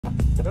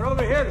They're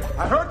over here.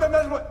 I heard them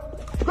as well.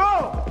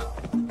 Go!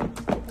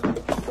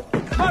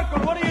 Michael,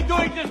 what are you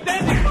doing just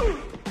standing?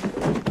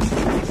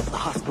 The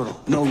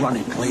hospital. No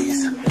running,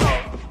 please.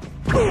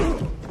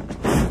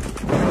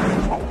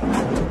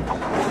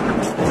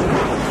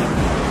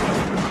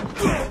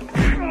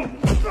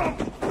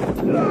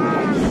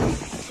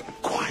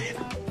 Quiet.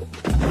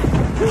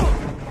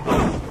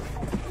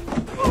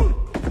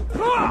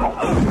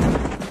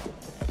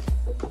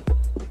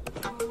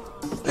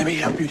 Let me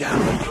help you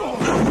down.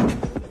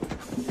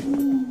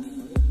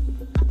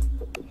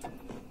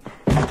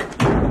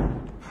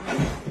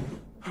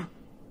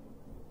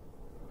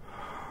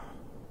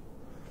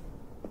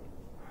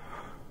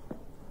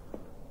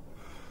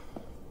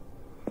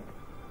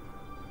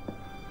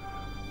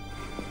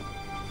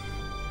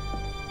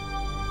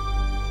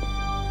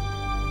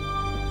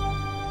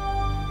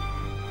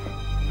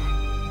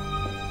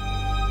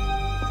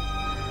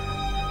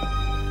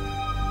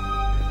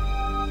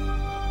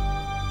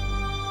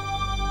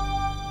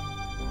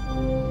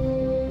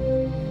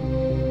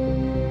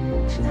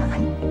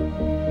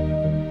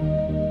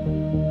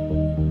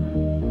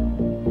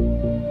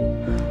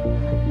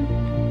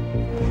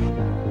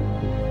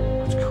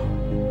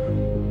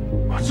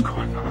 What's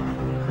going on?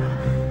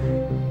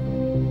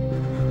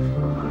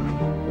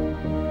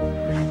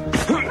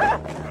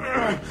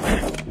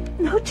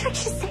 No, Jack,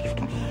 she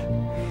saved me.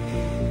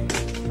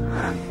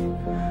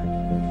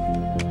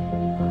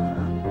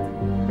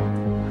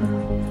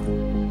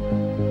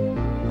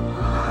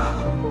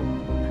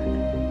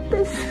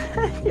 They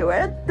said you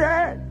were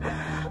dead.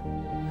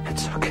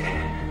 It's okay.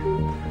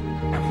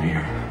 I'm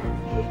here.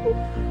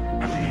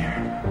 I'm here.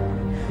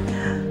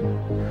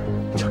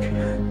 It's okay.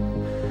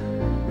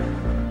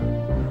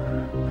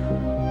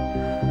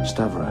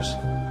 Stavros.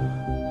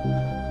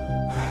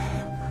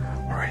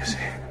 Where is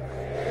he?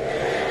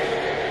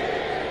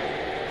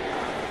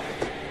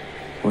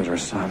 Where's our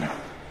son?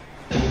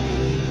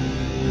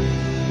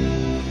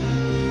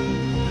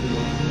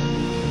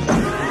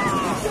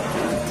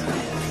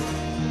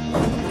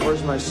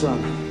 Where's my son?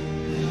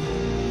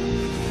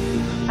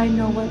 I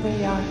know where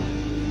they are.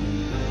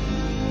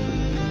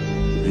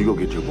 You go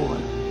get your boy.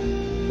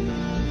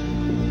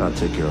 I'll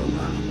take care of him.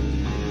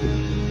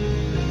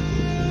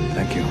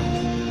 Thank you.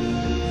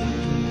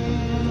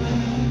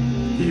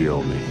 You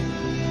owe me.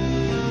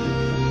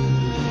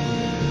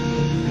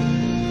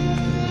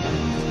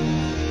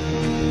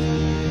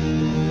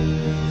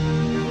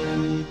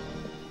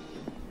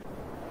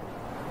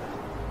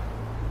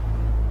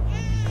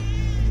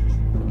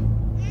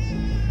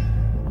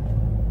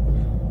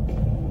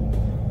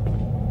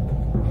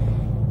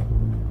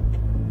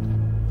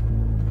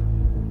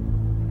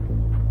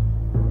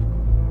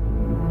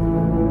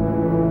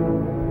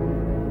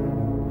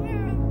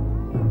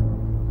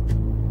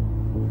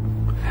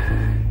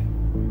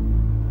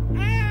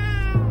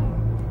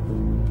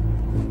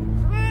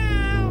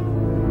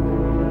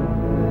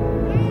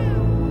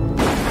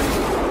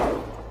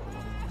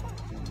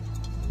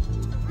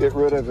 Get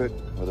rid of it,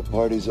 or the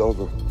party's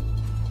over.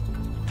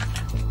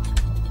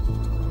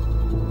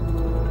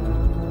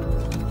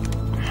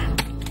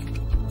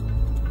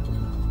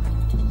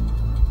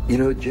 You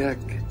know, Jack,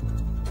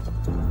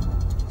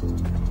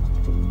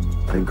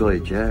 I can call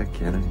you Jack,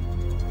 can I?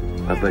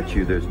 I bet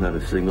you there's not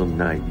a single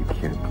night you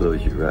can't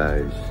close your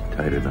eyes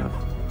tight enough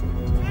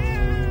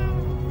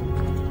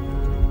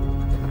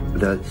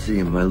without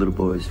seeing my little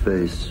boy's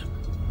face.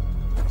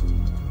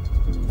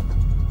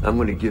 I'm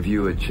going to give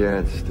you a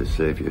chance to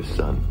save your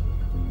son.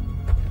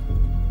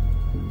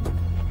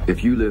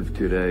 If you live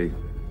today,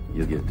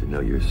 you'll get to know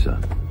your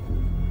son.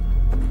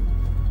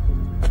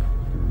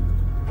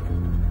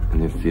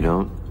 And if you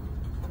don't,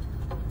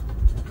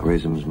 I'll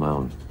raise him as my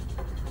own.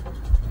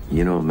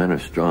 You know, men are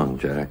strong,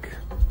 Jack,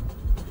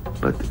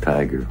 but the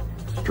tiger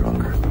is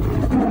stronger.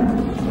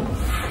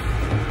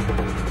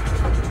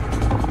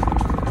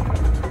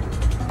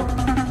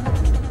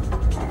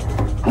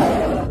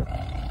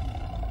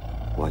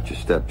 Watch your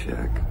step,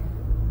 Jack.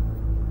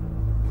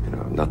 You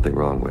know, nothing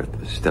wrong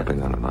with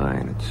stepping on a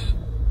mine. It's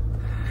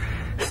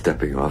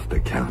stepping off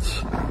that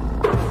counts.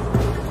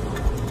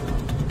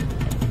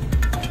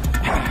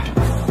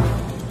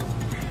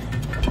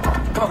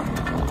 Come on.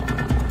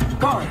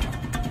 Come on.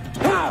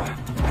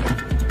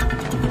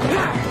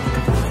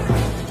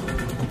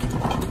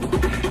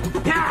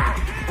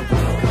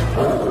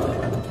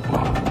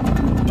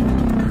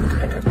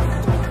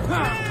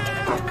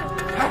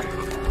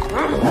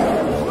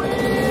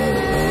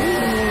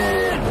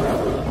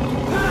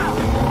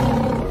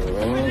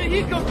 Where did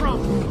he come from?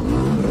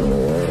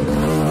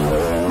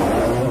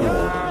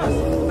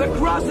 The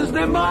cross is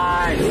their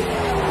mind!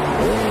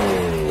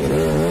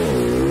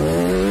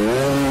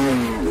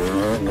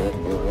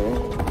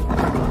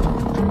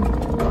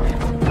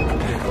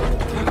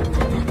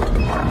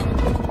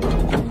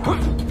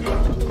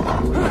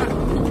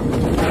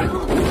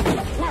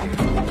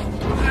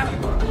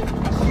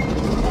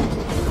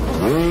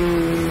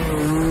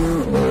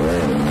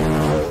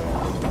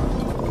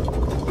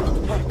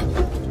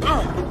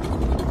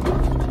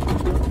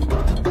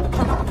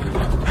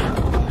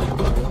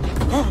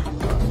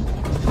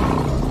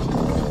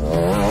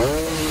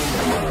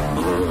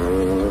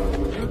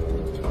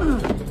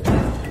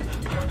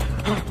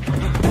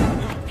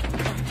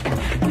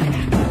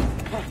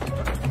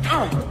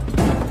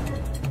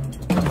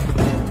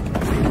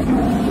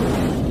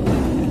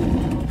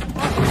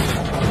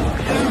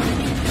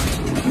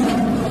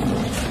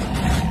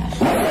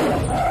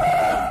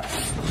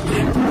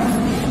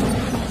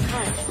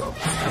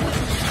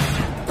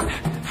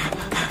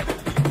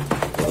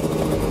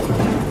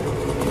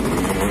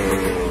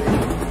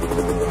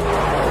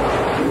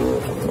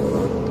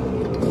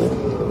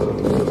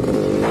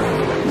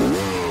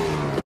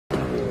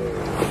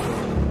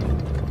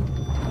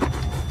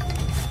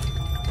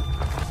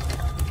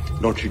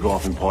 Don't you go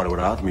off and party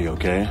without me,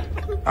 okay?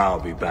 I'll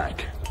be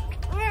back.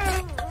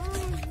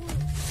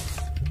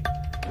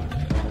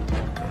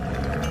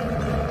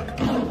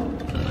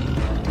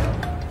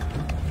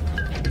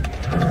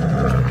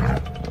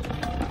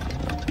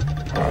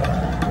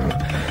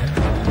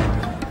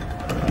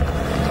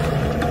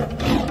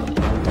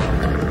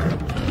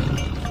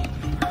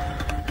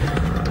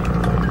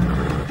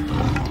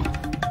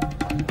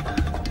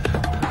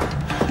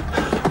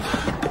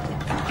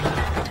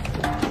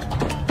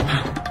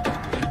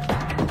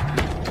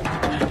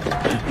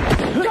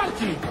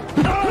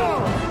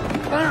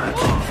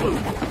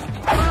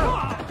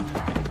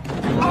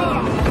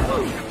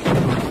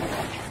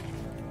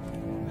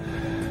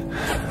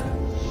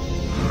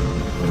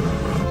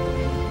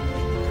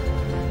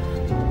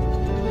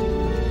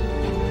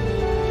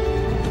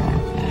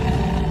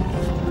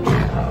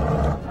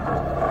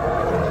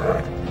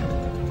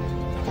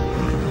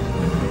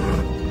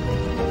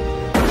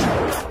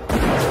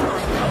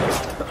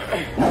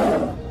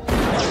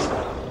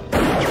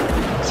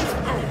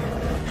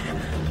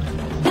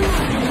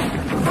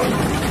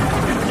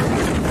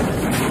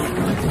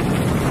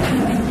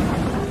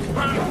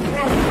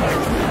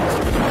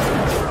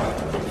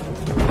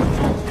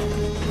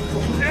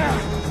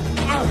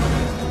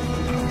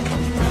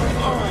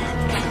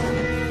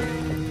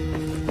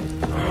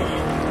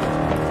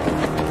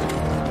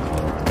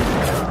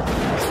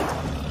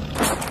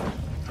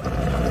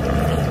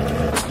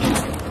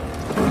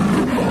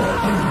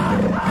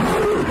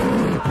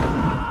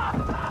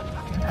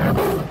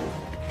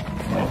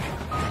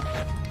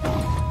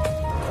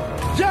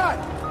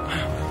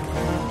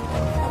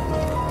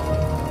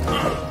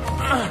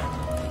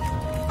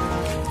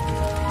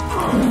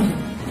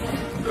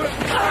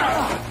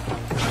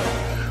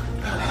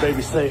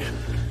 Baby safe.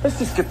 Let's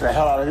just get the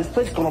hell out of this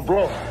place. It's gonna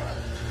blow.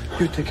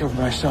 You take care of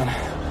my son.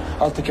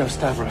 I'll take care of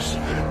Stavros.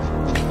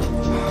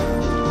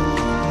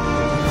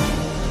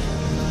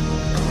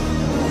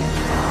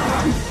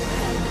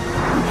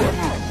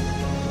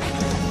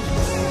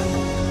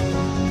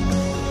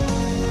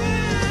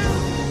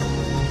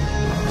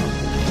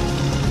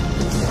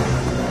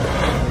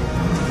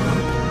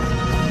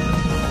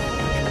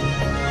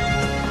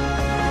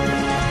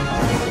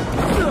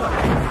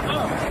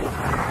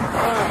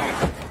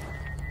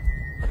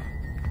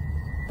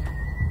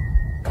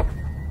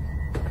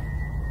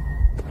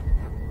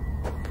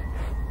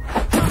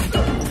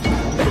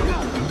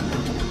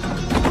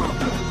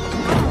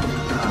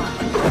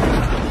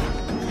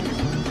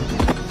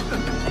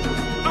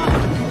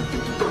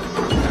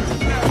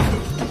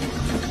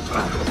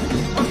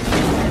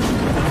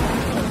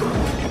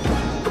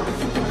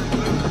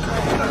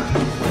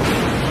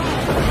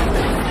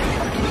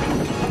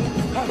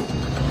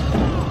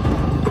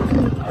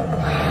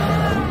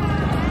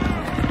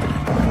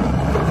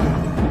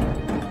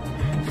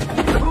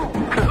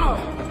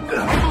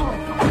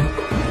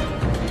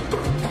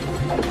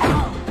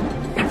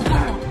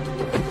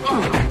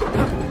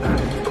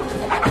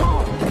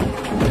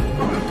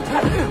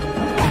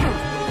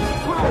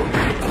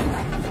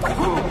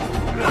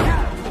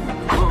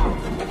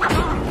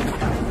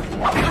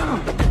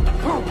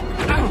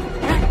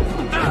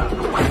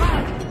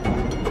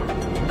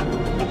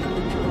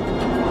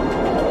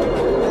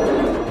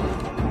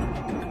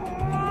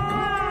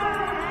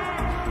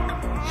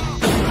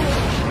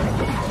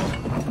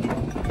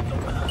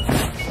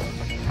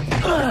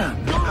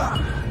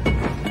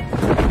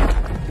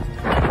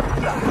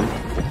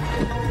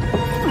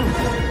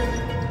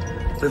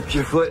 Lift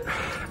your foot,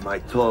 my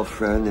tall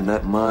friend, and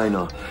that mine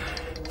will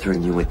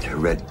turn you into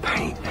red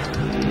paint.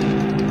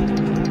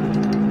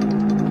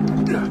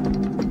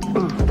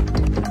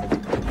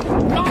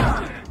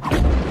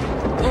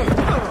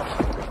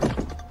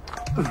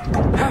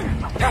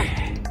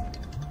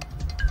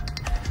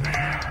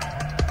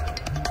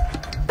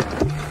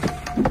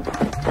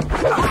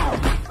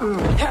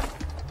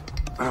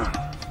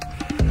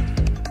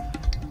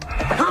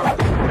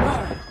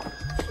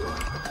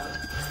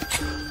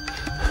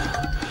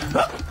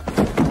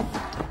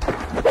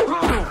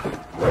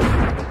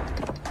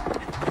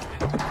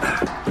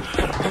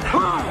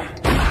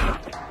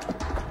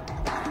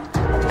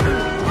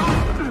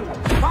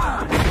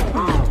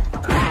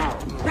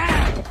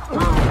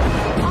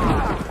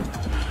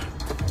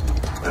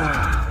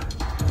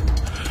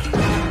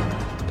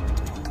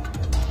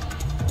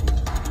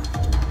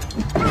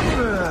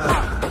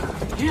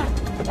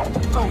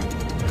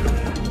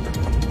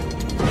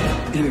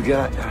 You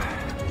got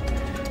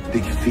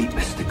big feet,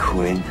 Mr.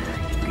 Quinn.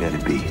 You gotta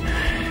be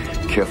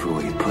careful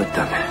where you put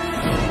them.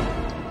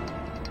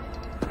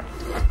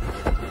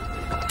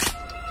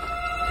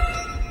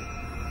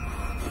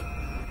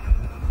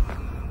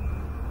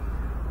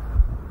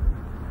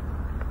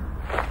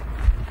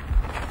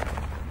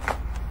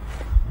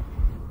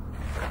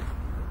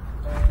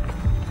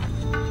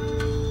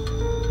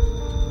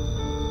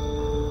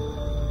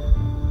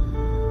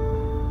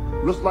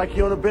 Looks like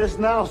you're on the bench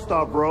now,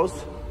 Stavros.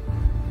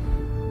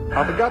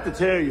 I forgot to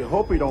tell you,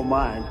 hope you don't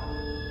mind.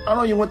 I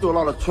know you went through a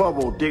lot of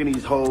trouble digging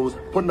these holes,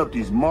 putting up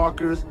these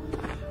markers,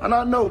 and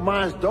I know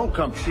mines don't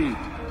come cheap.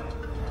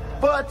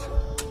 But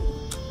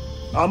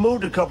I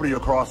moved a couple of your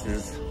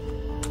crosses.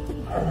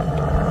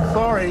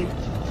 Sorry.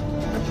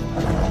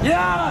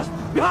 Yes!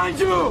 Behind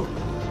you!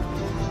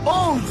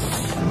 Oh!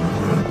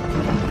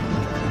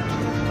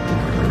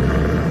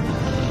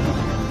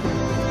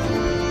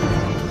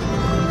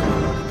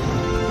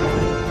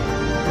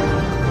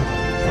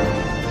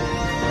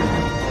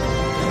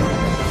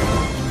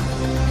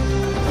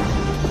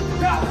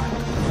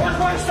 Where's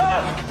my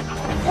son?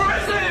 Where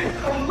is he?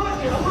 I'm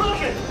looking!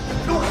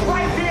 Look,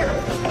 right here!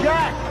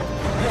 Jack!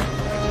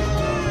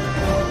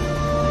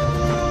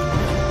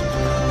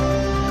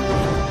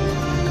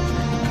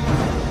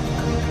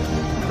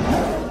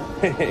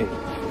 Hey,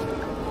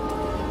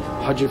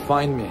 how'd you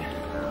find me?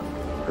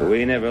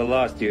 We never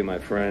lost you, my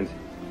friend.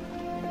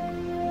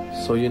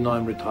 So you know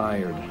I'm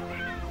retired.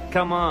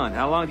 Come on,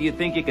 how long do you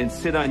think you can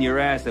sit on your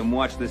ass and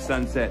watch the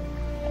sunset?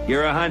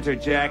 You're a hunter,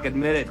 Jack,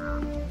 admit it.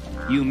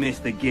 You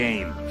missed the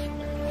game.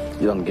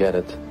 You don't get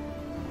it.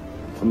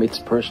 For me, it's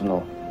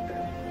personal.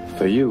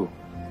 For you,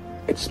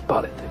 it's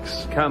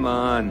politics. Come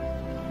on.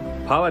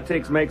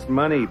 Politics makes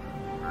money.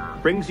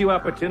 Brings you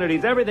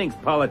opportunities. Everything's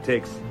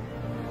politics.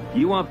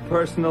 You want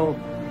personal?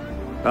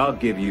 I'll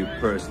give you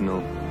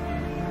personal.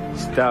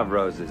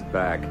 Stavros is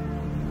back.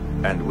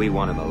 And we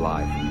want him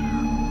alive.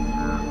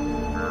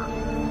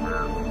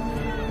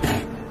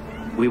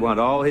 We want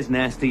all his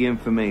nasty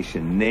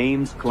information.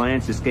 Names,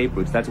 clients, escape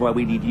routes. That's why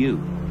we need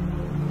you.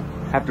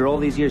 After all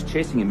these years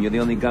chasing him, you're the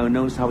only guy who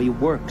knows how he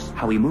works,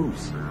 how he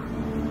moves.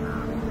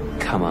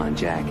 Come on,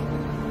 Jack.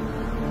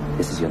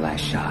 This is your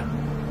last shot.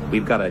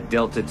 We've got a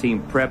Delta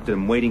team prepped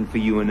and waiting for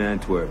you in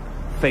Antwerp.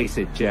 Face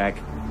it, Jack.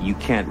 You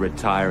can't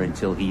retire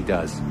until he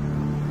does.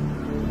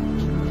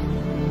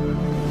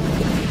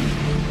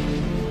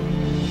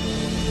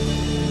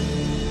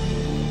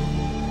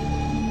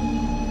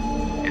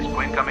 Is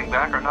Quinn coming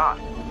back or not?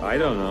 I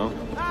don't know.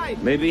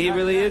 Maybe he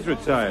really is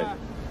retired.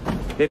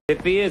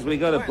 If he is, we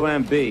go to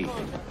plan B.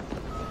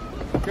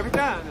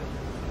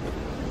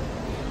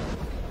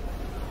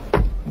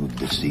 Move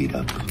the seat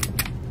up.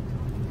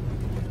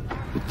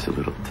 It's a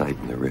little tight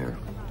in the rear.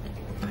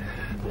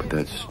 But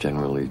that's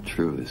generally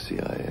true of the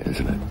CIA,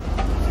 isn't it?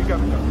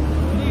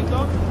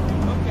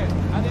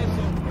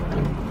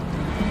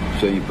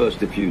 So you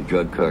bust a few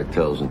drug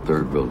cartels in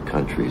third world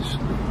countries.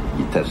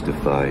 You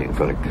testify in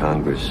front of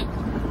Congress.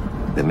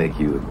 They make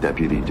you a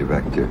deputy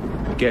director.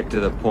 Get to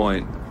the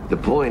point. The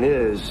point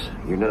is,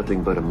 you're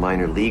nothing but a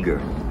minor leaguer.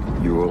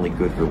 You're only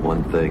good for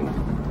one thing.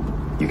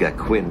 You got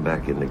Quinn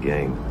back in the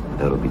game.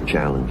 That'll be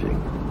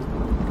challenging.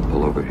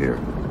 Pull over here.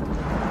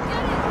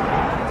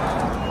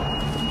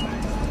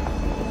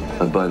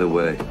 And by the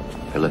way,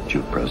 I left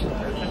you a present.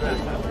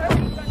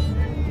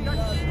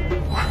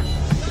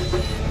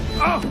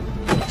 Oh!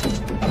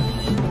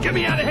 Get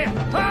me out of here!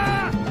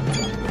 Ah!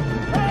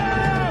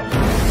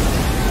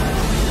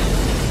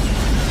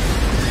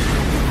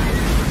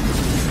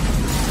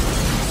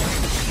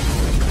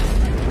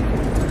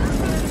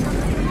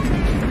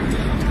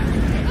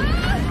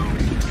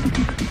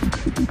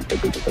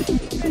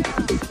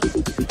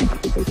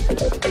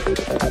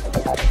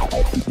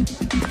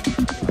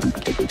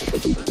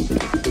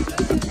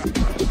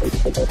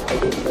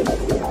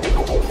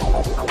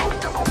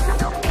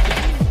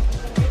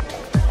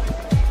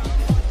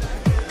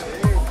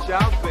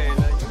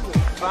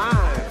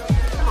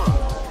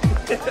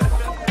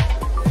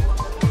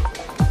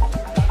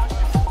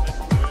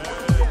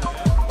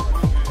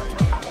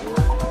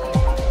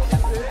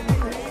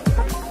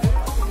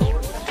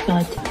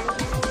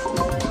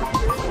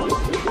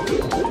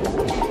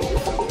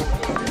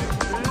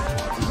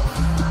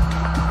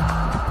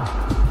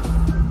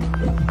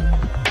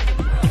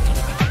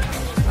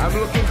 I'm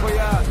looking for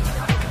Yaz.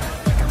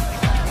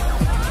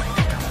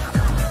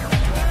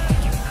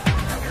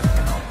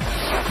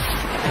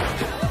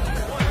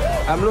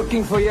 I'm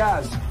looking for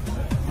Yaz.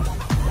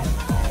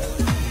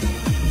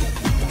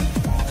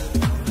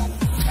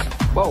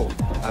 Whoa,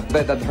 I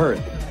bet that hurt.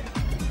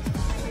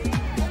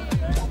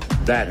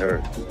 That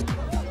hurt.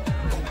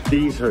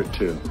 These hurt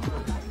too.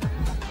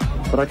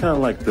 But I kind of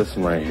like this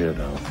one right here,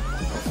 though.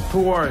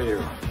 Who are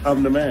you?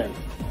 I'm the man.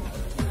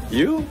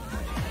 You?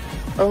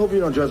 I hope you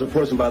don't judge a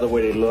person by the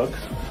way they look.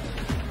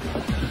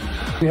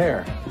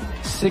 Hair.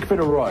 Siegfried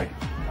or Roy?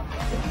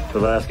 The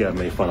last guy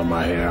made fun of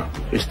my hair.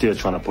 He's still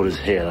trying to put his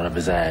head out of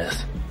his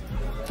ass.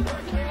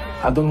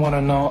 I don't want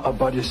to know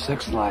about your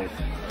sex life.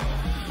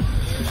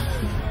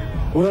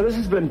 Well, this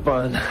has been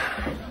fun.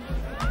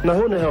 Now,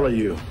 who in the hell are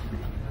you?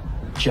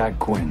 Jack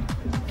Quinn.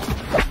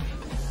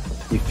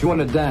 If you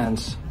want to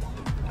dance,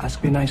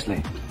 ask me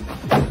nicely.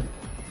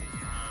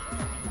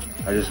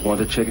 I just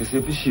wanted to check and see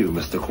if it's you,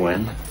 Mr.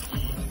 Quinn.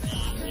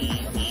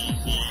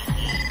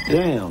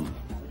 Damn,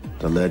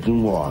 the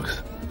legend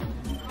walks.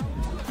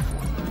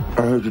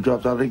 I heard you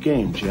dropped out of the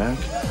game, Jack.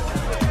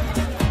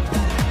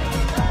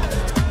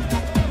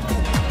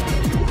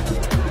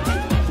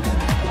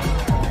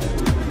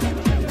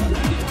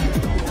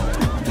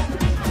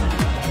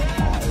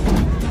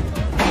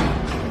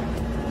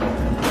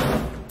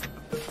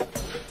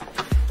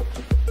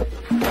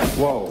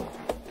 Whoa.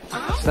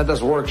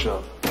 Santa's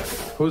workshop.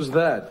 Who's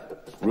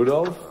that?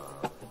 Rudolph?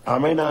 I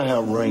may not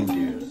have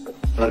reindeer,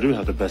 but I do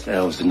have the best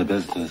elves in the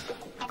business.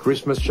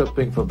 Christmas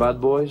shopping for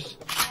bad boys?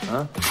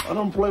 Huh? I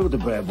don't play with the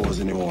bad boys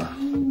anymore.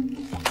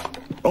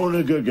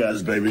 Only the good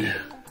guys, baby.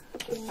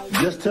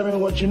 Just tell me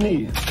what you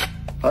need.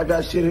 I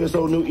got shit here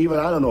so new, even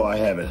I don't know I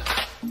have it.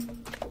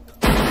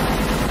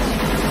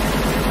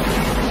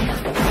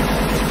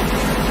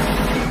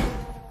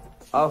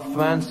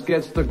 Offense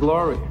gets the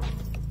glory.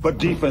 But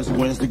defense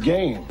wins the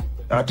game.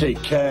 I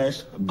take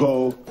cash,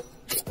 gold.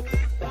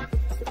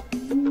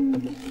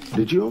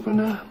 Did you open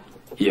that?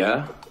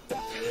 Yeah?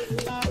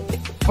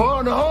 Fire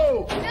in the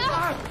hole!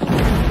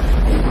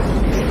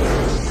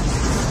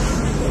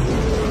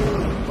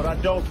 But I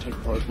don't take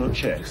personal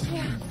checks.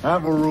 I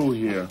have a rule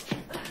here.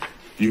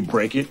 You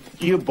break it,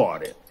 you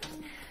bought it.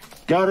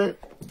 Got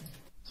it?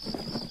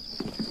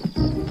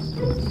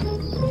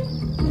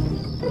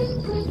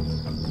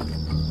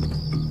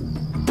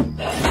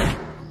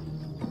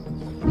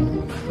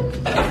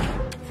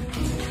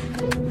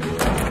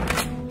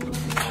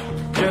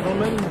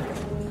 Gentlemen,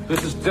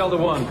 this is Delta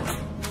One.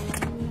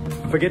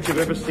 Forget you've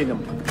ever seen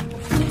him.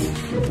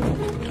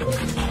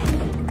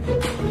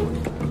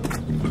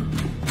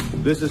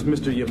 This is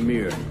Mr.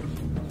 Ymir.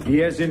 He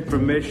has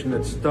information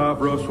that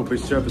Stavros will be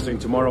surfacing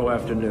tomorrow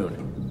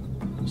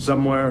afternoon.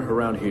 Somewhere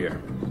around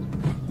here.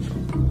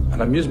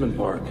 An amusement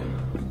park.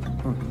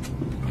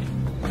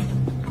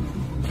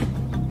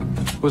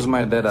 Who's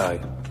my dead eye?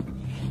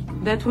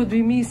 That would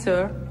be me,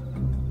 sir.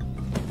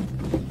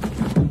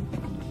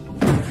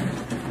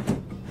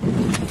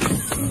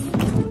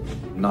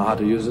 Know how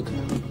to use it?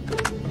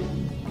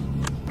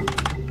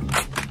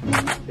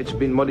 It's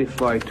been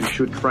modified to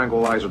shoot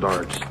tranquilizer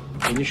darts.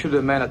 Can you shoot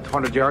a man at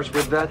 200 yards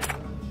with that?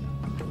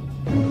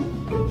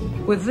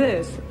 With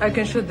this, I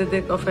can shoot the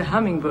dick of a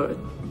hummingbird.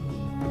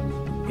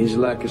 He's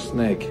like a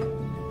snake.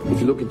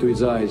 If you look into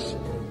his eyes,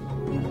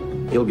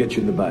 he'll get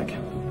you in the back.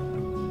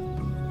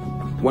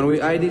 When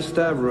we ID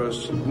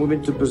Stavros, move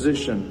into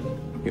position.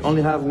 You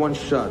only have one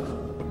shot.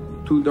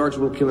 2 darts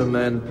will kill a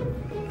man,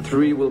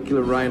 3 will kill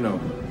a rhino.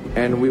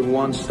 And we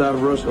want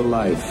Stavros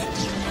alive.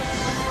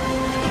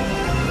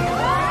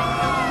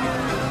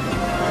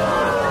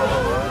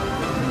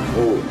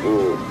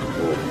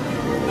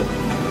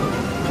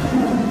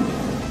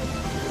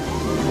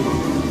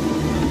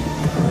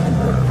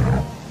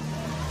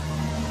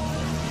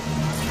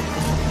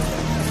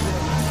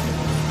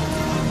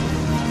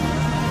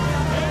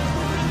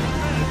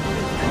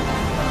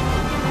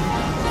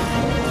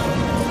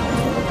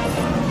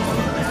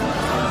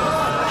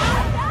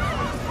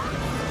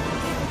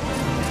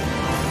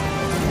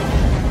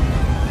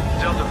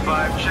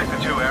 Check the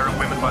 2 Arab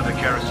women by the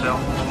carousel.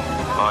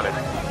 On it.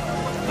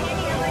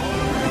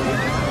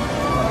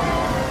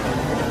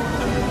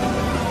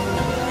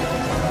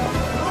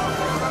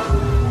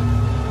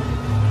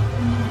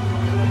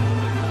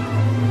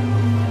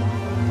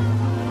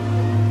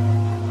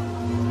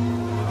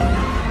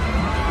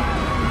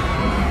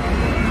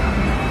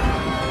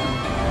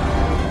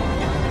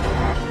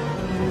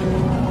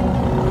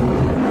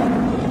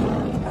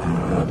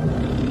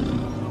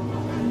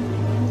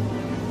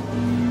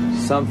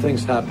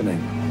 Something's happening.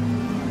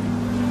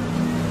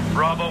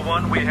 Bravo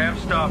 1, we have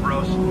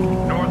Stavros.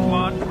 North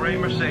lot, gray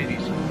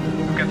Mercedes.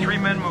 We've got 3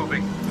 men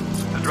moving.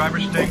 The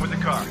driver's staying with the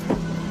car.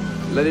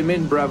 Let him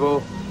in,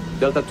 Bravo.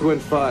 Delta 2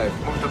 and 5.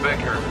 Move to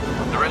Becker.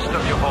 The rest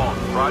of you hold.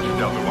 Roger,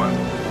 Delta 1.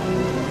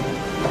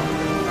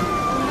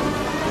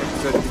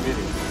 30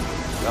 minutes.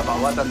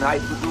 What a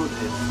night to do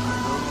this.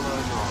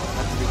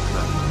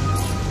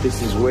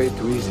 This is way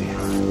too easy.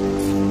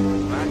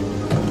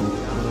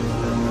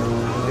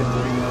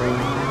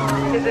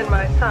 He's in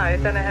my sight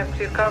and I have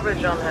clear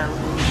coverage on him.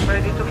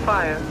 Ready to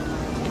fire.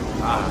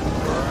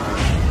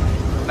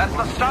 That's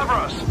not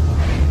Stavros.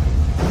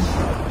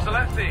 It's the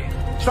lefty.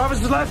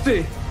 Stavros is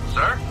lefty.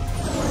 Sir?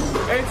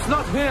 It's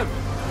not him.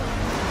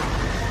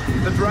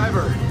 The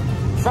driver.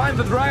 Find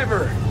the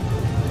driver.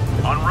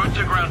 En route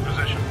to ground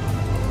position.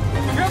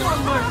 Come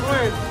on, my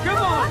friend.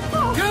 Come on.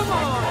 Come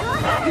on.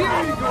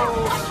 Here you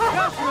go.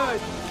 That's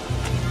right.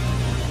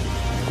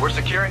 We're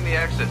securing the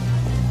exit.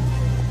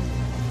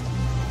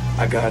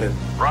 I got it.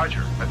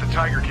 Roger, at the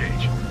tiger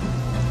cage.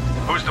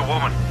 Who's the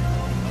woman?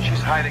 She's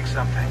hiding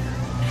something.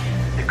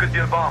 It could be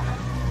a bomb.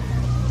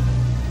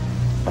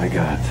 I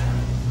got.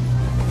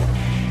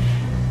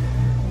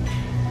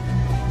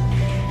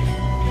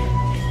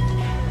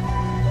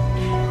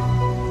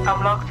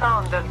 I'm locked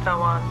on, Delta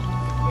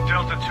 1.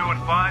 Delta 2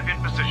 and 5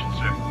 in position,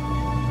 sir.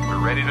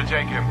 We're ready to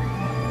take him.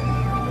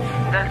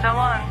 Delta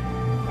 1.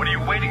 What are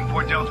you waiting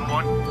for, Delta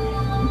 1?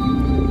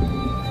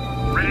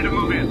 Ready to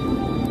move in.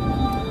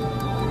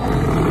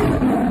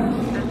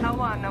 Delta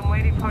 1, I'm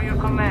waiting for your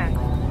command.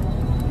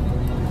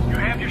 You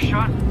have your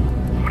shot?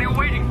 What are you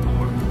waiting for?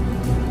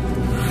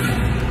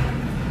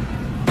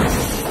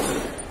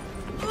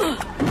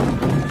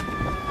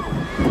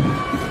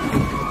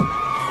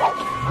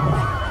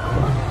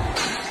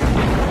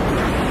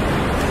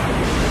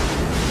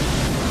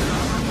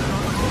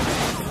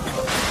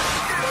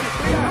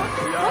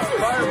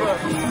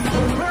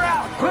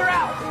 Clear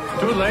out!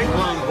 Too late,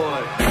 long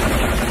boy.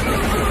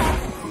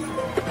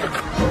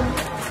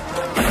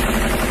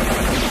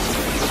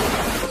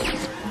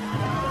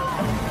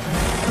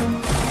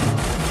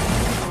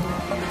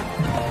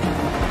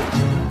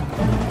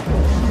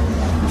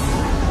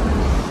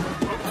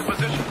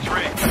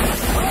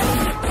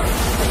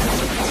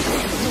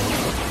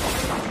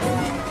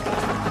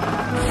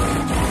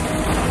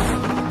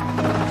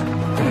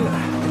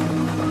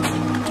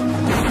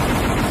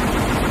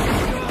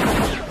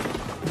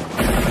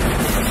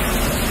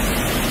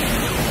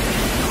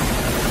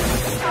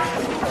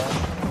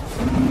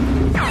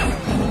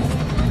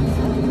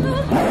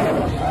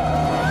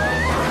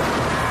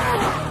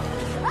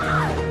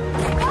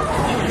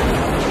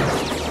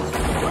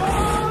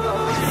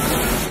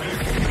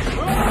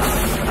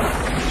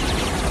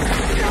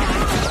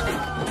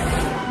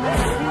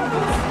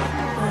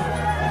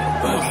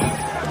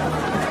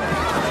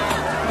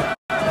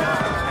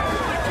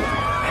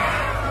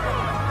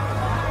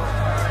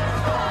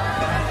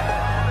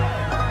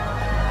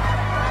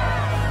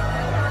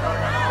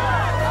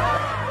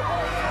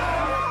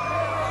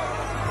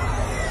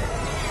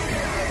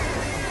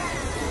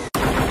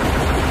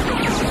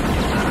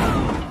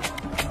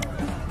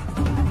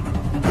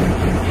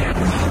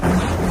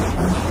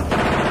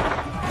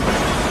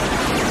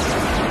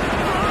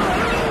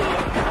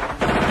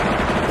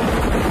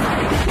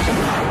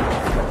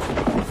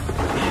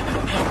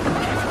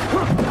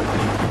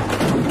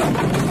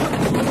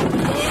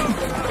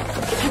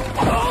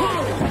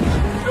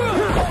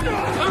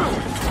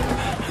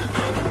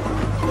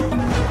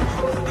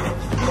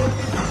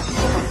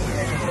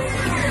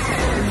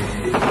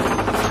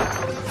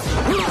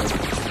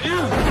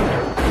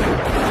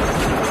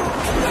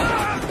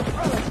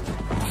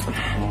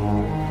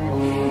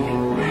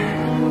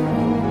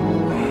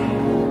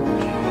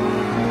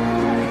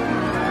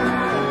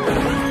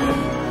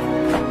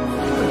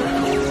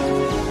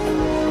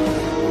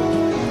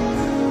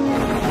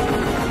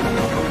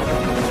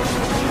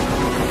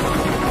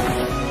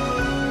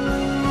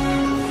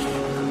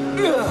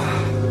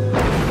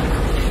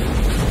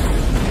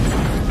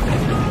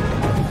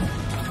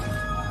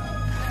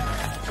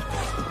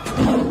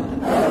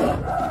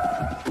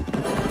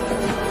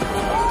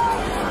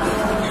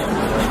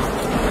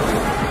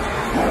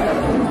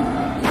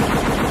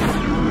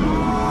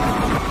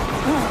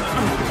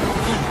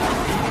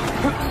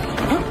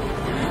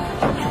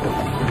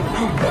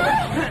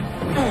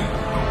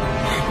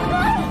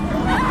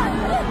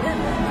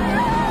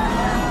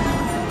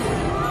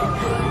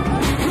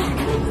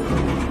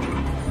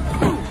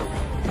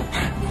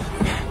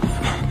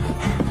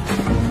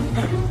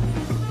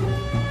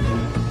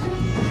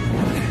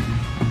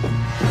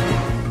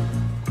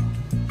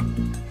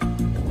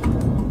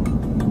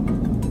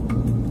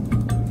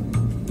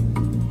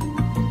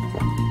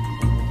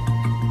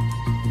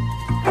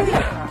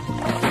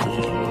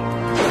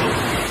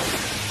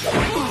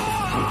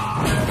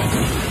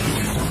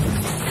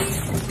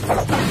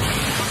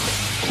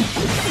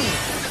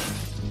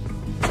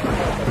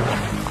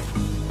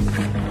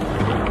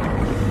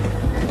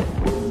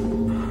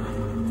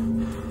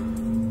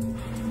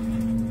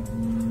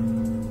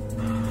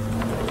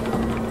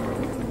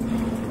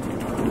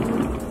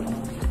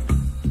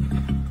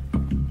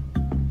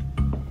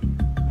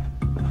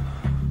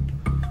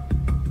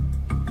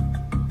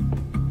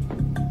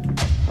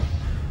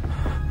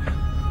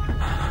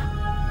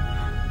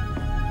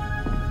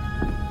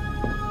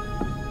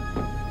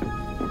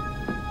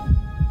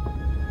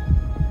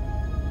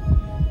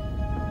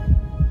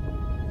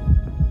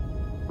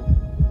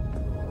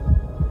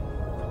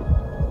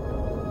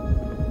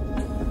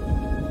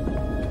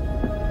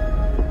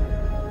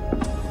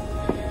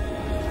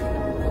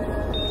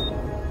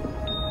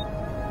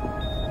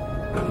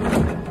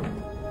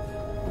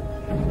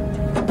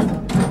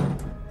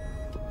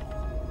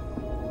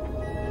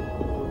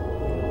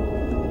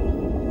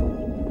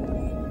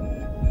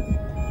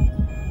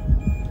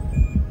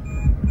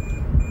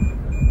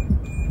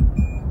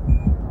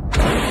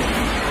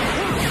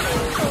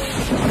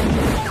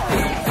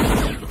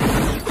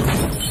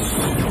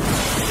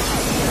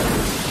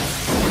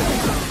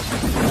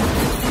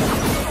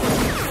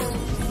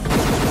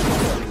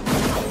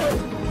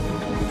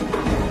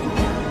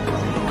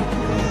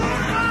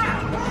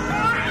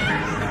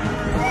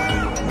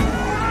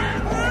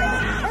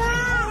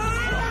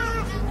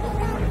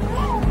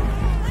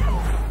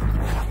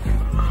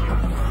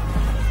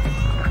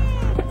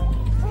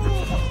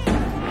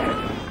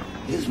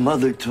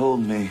 mother told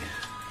me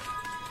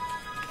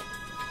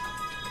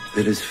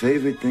that his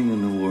favorite thing in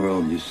the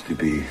world used to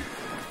be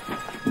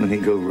when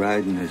he'd go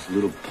riding his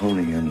little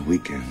pony on the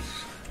weekends.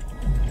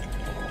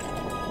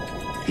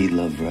 He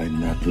loved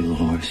riding that little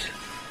horse.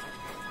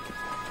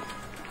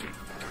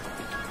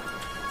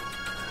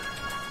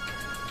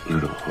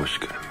 Little horse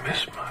gonna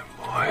miss my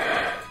boy.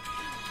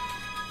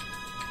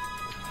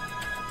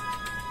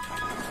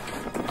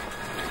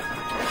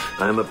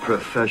 I'm a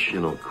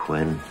professional,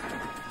 Quinn.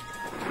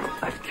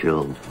 I've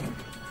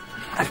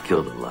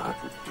killed a lot.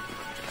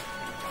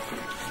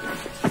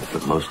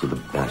 But most of the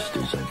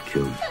bastards I've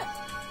killed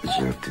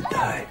deserve to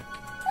die.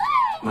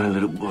 My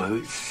little boy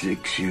was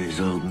 6 years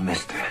old,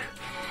 mister.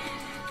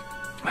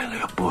 My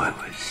little boy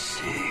was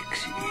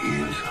 6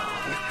 years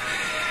old.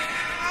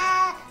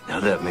 Now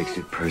that makes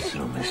it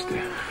personal,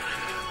 mister.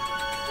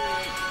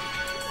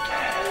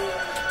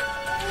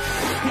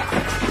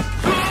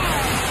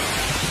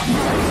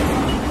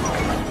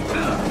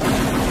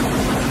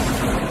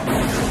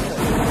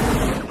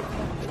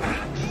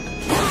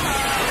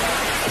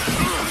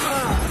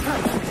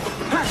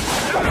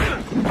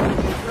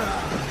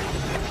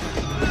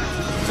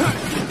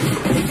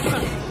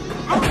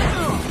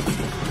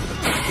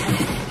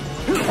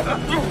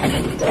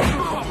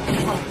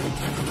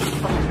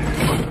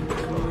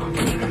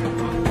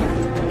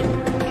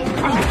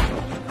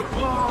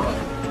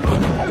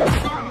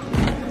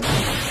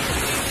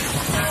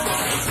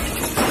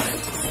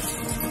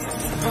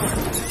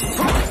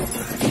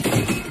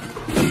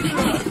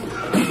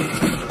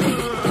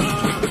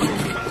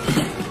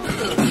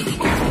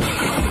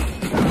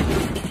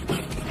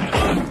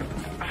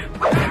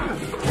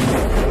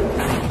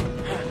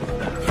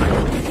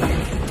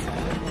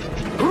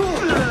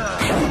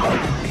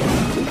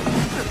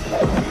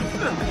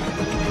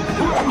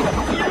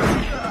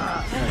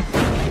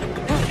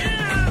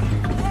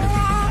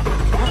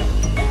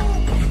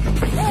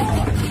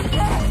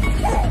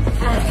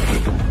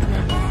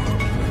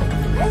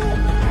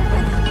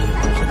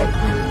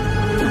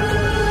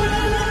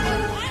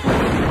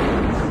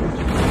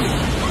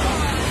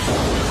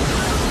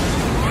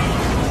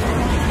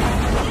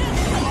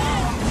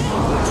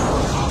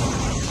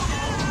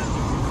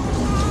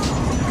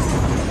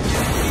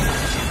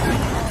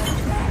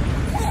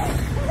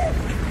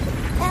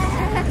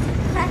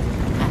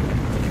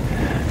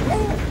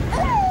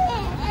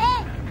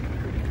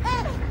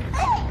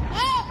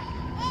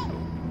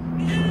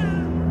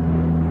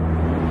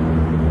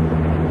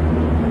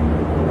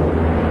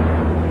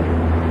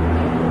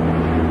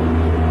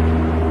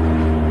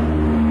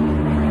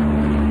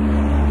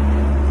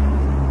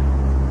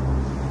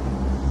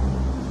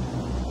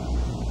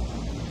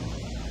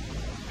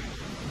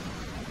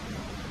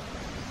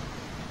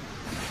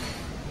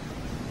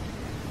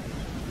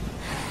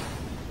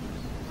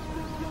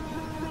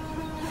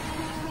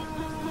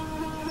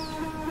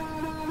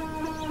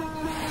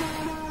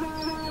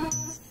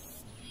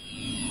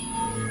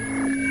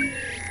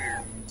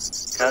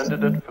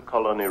 Candidate for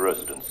colony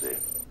residency.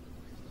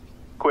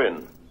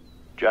 Quinn,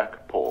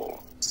 Jack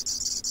Paul.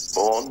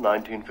 Born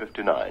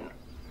 1959.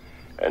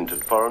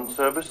 Entered Foreign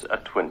Service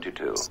at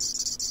 22.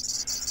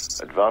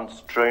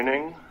 Advanced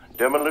training,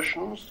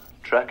 demolitions,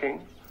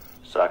 tracking,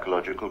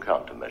 psychological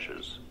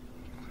countermeasures.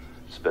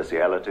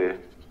 Speciality,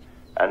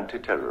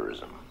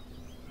 anti-terrorism.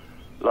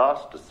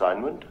 Last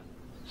assignment,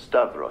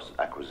 Stavros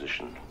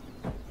acquisition.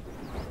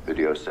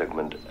 Video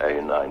segment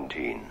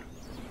A19.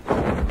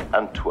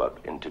 Antwerp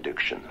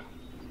interdiction.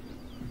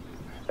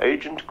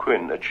 Agent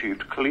Quinn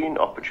achieved clean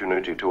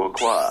opportunity to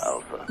acquire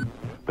Alpha,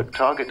 but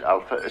Target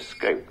Alpha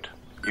escaped.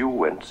 You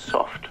went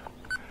soft.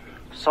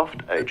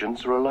 Soft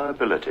agents are a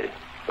liability,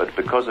 but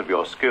because of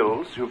your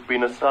skills, you've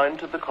been assigned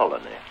to the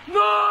colony.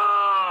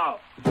 No!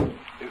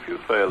 If you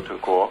fail to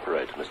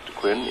cooperate, Mr.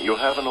 Quinn, you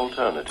have an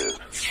alternative.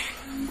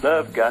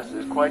 Nerve gas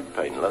is quite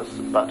painless,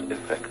 but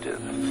effective.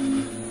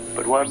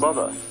 But why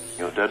bother?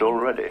 You're dead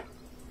already.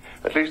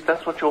 At least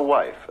that's what your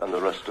wife and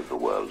the rest of the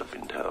world have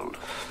been told.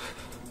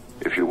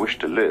 If you wish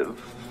to live,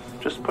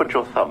 just put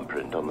your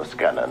thumbprint on the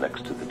scanner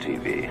next to the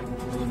TV.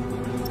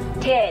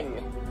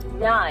 10,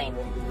 9,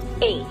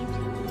 8,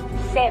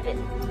 7,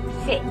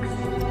 6,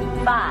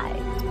 5,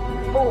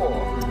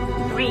 4,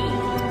 3,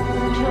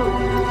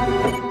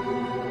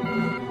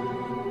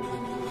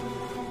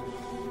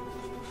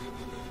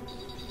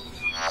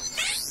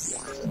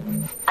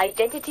 2.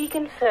 Identity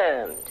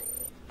confirmed.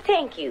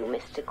 Thank you,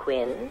 Mr.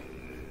 Quinn.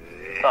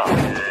 Ah,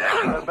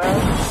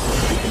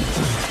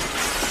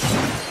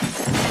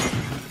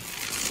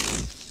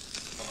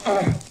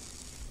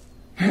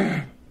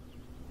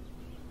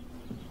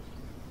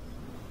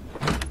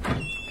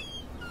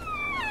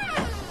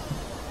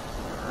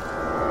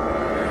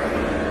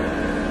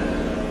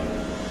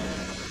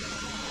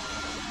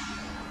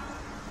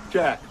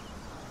 Jack,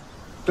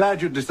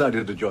 glad you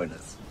decided to join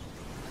us.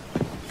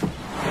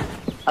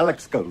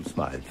 Alex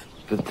Goldsmith.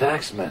 The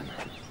taxman.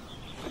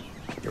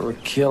 You were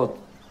killed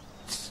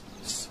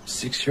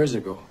 6 years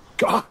ago.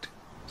 God,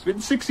 it's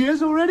been 6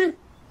 years already?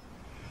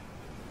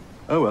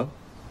 Oh, well.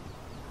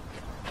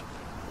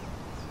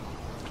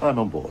 I'm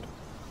on board.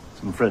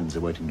 Some friends are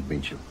waiting to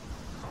meet you.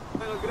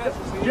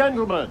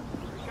 Gentlemen,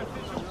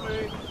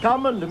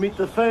 come and meet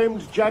the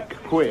famed Jack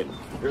Quinn.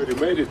 You already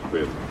made it,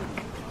 Quinn.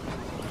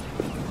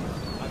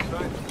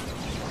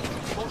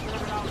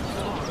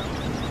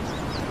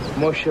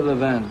 Moshe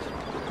Levant.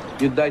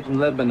 You died in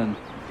Lebanon.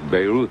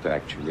 Beirut,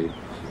 actually.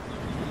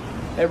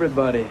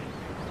 Everybody.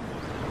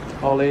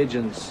 All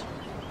agents.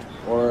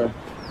 Or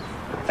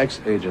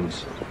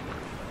ex-agents.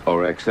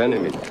 Or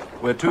ex-enemies.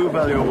 We're too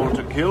valuable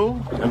to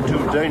kill and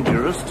too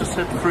dangerous to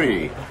set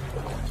free.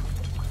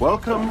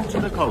 Welcome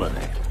to the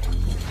colony.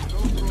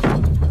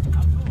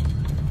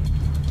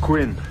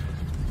 Quinn.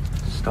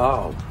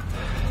 Stop.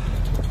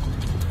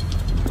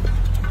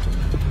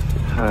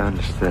 I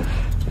understand.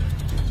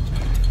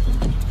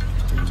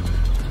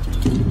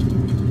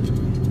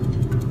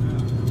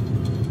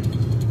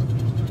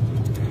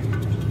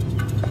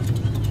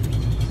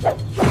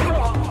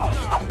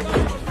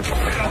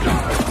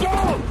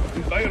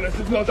 Violence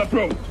is not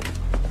approved.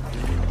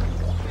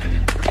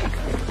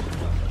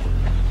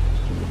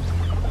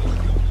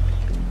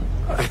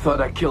 I thought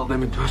I killed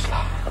him in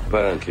Tuzla.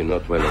 Apparently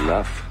not well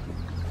enough.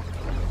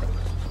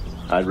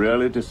 I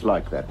really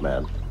dislike that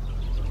man.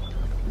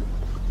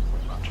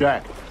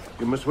 Jack,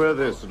 you must wear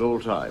this at all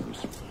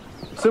times.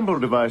 Simple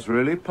device,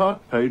 really.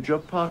 Part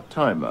pager, part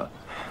timer.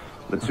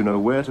 Lets you know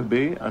where to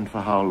be and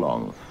for how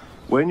long.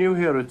 When you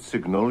hear its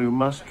signal, you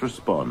must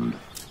respond.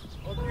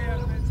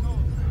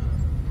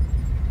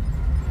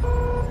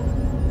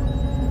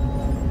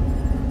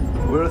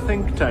 We're a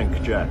think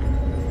tank, Jack.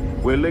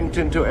 We're linked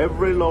into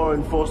every law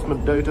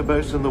enforcement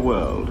database in the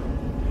world.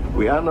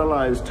 We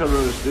analyze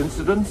terrorist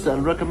incidents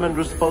and recommend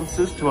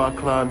responses to our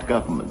client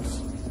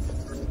governments.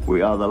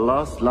 We are the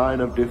last line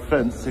of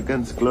defense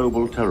against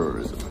global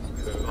terrorism.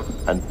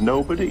 And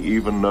nobody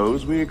even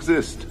knows we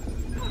exist.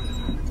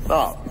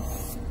 Now,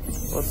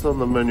 what's on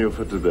the menu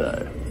for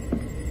today?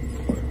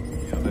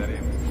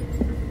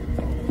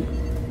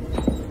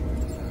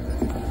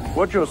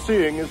 What you're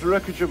seeing is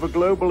wreckage of a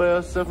Global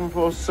Air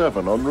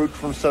 747 en route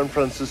from San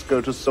Francisco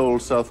to Seoul,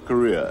 South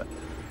Korea.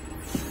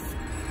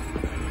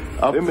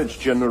 Our image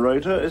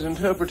generator is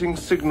interpreting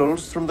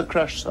signals from the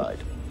crash site.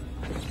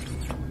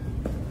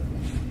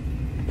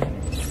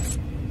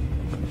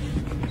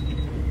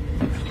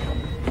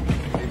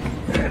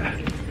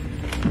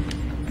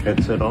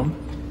 Headset on,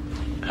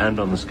 hand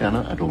on the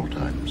scanner at all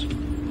times.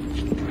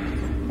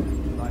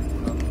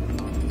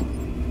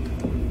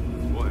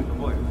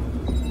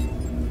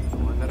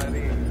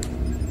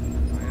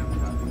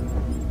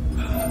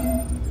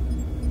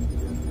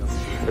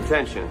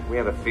 Attention, we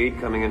have a feed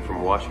coming in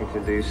from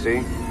Washington, D.C.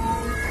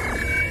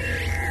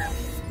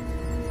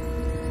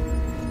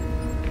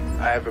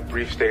 I have a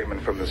brief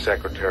statement from the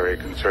Secretary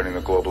concerning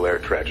the global air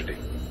tragedy.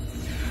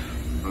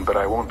 But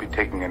I won't be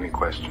taking any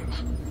questions.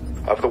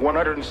 Of the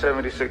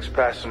 176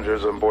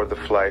 passengers on board the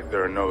flight,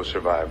 there are no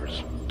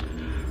survivors.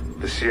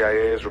 The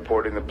CIA is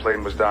reporting the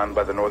plane was downed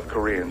by the North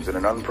Koreans in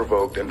an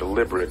unprovoked and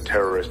deliberate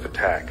terrorist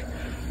attack.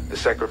 The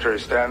Secretary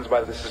stands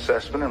by this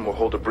assessment and will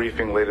hold a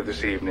briefing later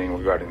this evening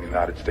regarding the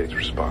United States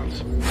response.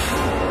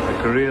 The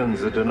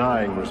Koreans are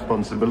denying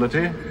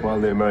responsibility while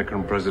the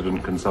American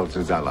president consults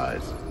his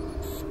allies.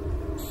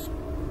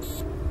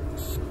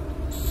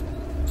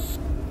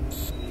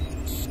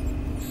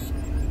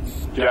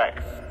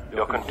 Jack,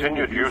 your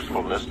continued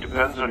usefulness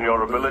depends on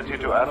your ability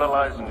to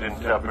analyze and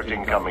interpret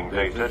incoming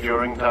data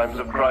during times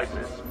of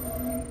crisis.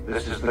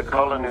 This is the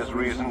colony's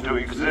reason to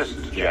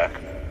exist,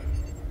 Jack.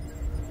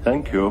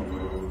 Thank you.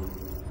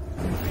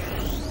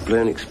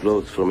 Plane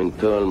explodes from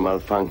internal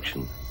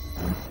malfunction.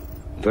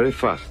 Very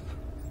fast.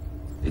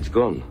 It's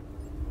gone.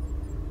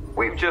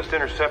 We've just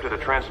intercepted a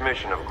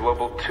transmission of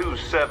Global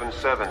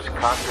 277's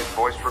cockpit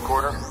voice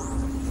recorder.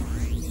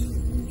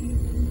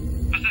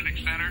 Pacific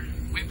Center,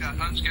 we've got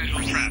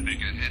unscheduled traffic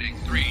at heading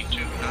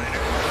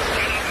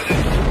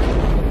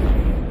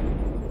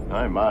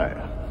 329er. My.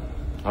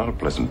 Not a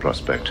pleasant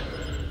prospect.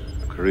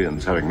 The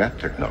Koreans having that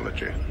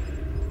technology.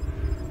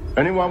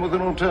 Anyone with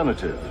an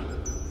alternative?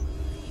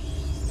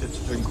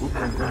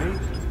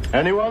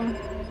 Anyone?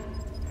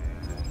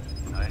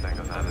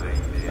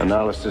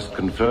 Analysis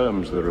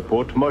confirms the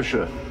report.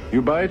 Moshe,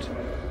 you buy it?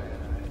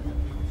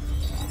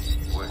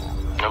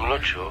 I'm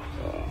not sure.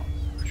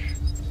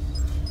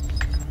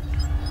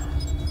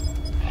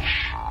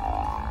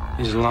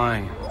 He's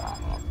lying.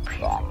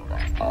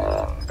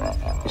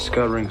 He's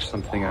covering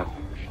something up.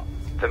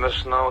 They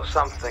must know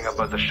something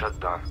about the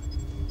shutdown.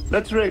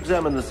 Let's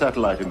re-examine the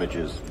satellite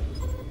images.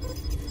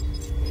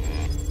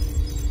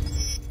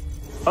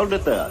 Hold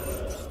it there.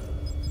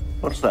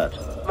 What's that?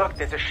 Look,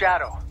 there's a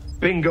shadow.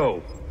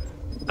 Bingo.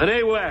 An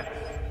AWAC.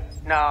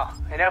 No,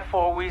 an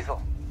F4 Weasel.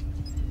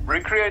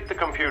 Recreate the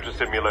computer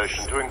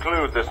simulation to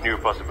include this new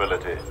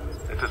possibility.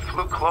 If it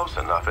flew close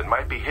enough, it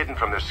might be hidden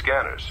from their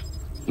scanners.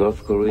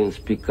 North Koreans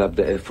pick up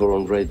the F4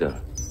 on radar,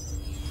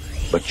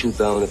 but shoot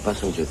down a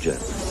passenger jet.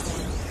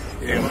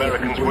 The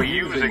Americans were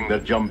using the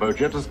jumbo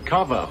jet as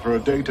cover for a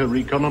data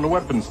recon on a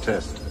weapons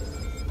test.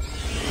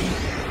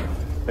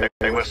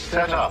 They were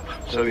set up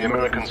so the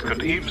Americans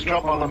could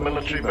eavesdrop on a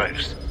military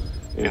base.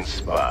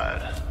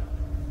 Inspired.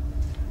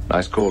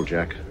 Nice call,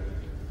 Jack.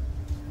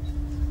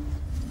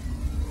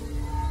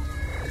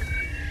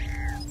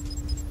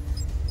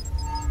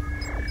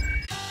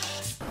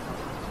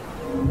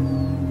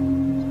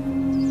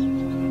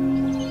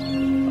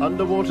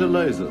 Underwater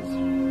lasers.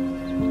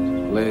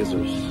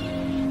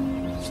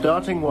 Lasers.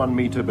 Starting 1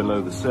 meter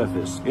below the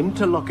surface,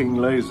 interlocking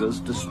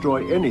lasers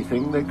destroy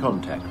anything they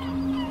contact.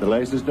 The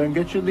lasers don't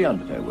get you, the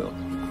undertow will.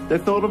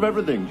 They've thought of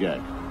everything,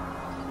 Jack.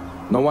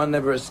 No one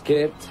ever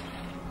escaped?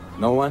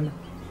 No one?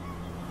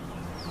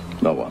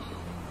 No one.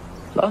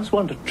 Last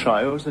one to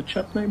try was a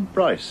chap named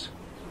Bryce.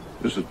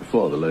 This was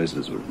before the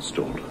lasers were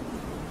installed.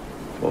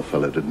 Poor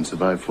fellow didn't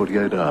survive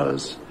 48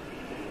 hours.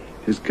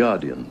 His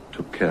guardian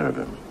took care of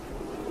him.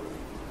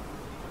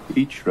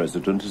 Each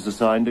resident is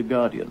assigned a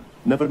guardian.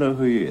 Never know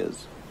who he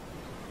is.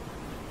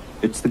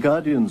 It's the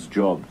guardian's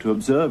job to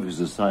observe his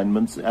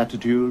assignment's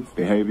attitude,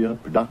 behavior,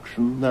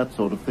 production, that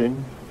sort of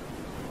thing.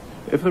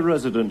 If a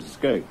resident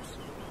escapes,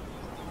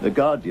 the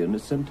guardian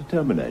is sent to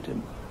terminate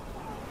him.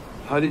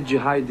 How did you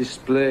hide this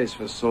place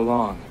for so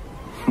long?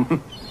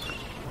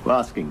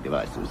 Masking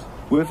devices.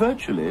 We're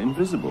virtually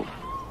invisible.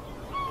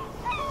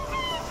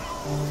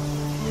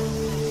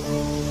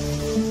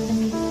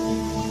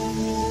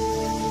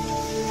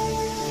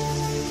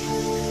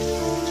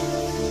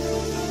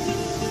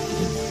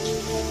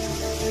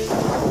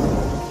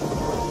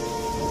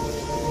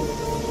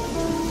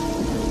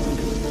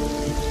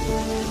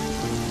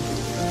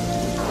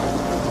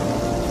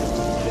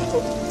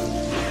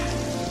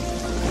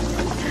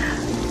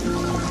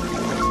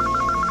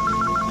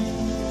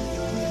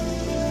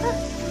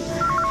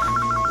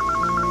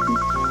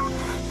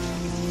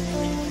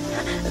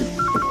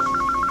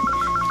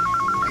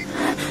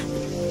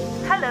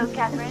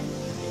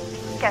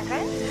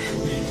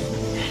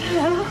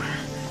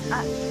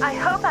 I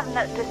hope I'm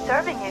not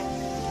disturbing you.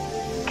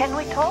 Can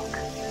we talk?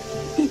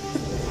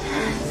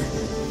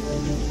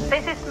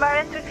 This is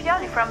Marente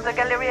Fiori from the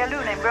Galleria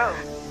Luna in Rome.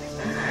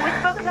 We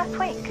spoke last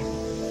week.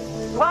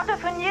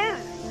 Wonderful news!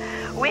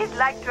 We'd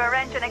like to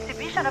arrange an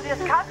exhibition of your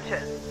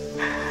sculptures.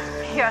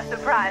 You're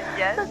surprised,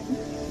 yes?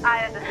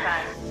 I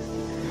understand.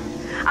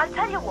 I'll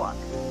tell you what.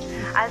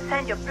 I'll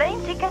send you a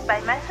plane ticket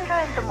by messenger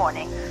in the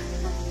morning.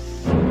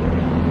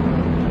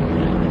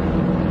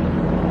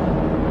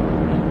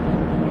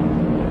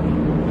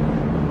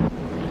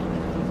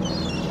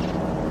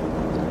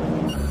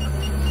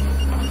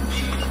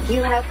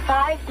 You have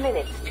 5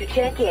 minutes to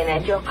check in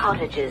at your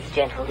cottages,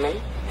 gentlemen.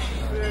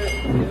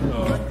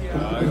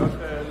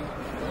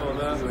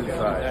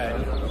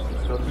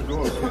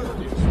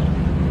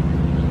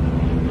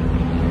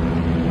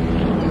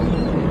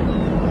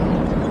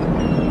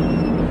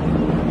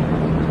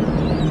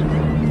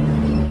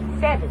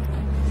 7,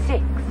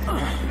 6,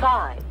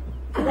 5,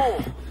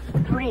 4,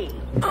 3,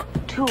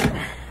 2,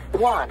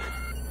 1.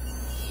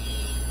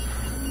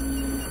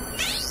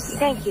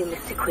 Thank you,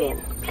 Mr. Quinn.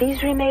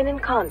 Please remain in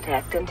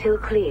contact until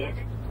cleared.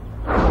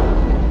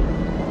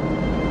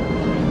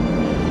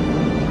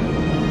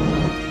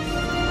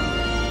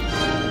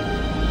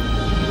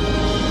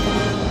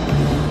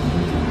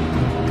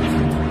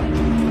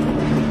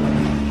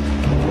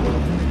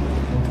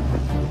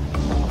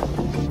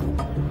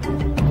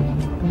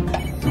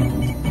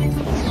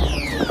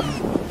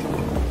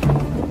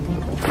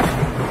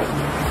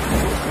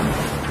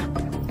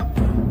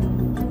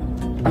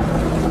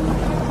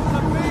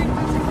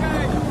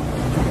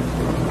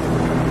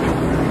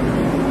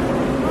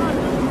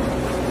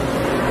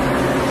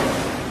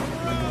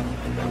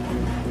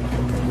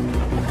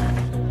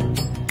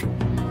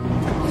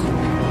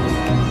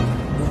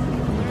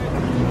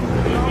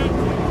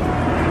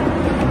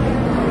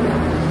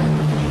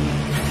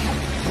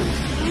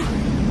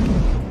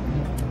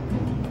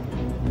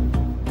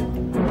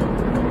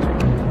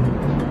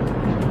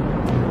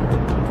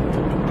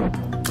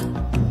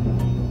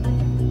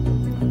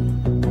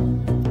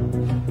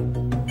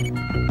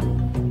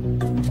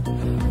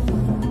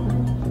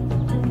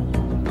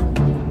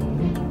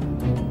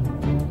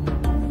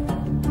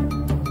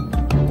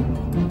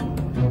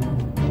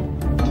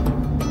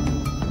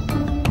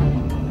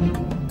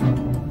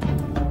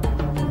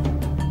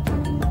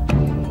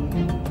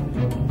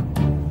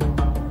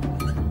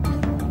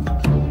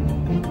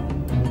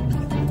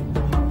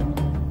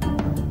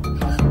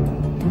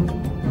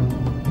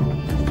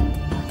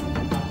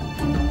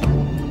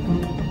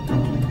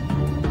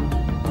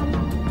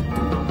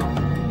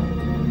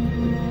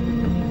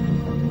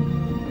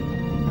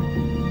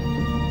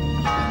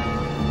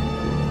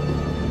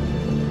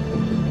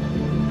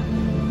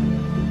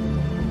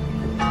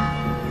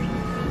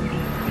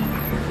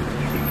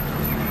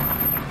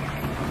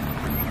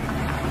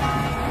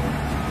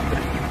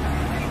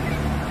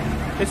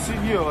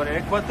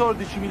 Signore,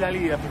 14.000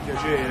 lire per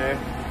piacere.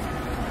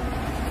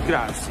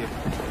 Grazie.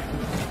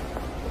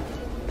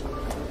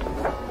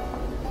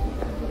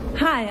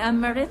 Hi, I'm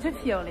Marete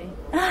Fioli.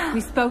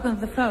 We spoke on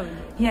the phone.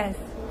 Yes.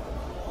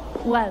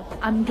 Well,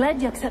 I'm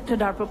glad you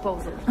accepted our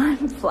proposal.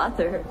 I'm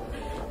flattered.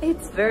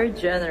 It's very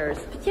generous.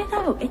 But you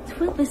know, it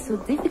will be so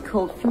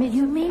difficult for me.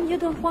 You mean you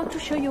don't want to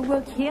show your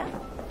work here?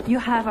 You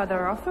have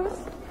other offers?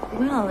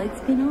 Well,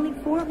 it's been only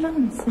 4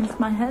 months since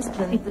my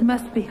husband... It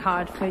must be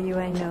hard for you,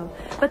 I know.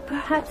 But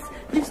perhaps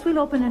this will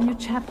open a new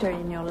chapter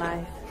in your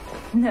life.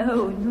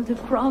 No, the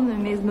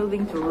problem is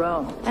moving to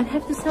Rome. I'd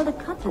have to sell the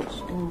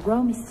cottage, and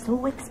Rome is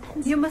so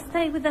expensive. You must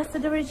stay with us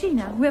at the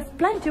Regina. We have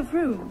plenty of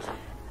room.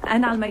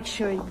 And I'll make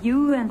sure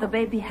you and the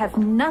baby have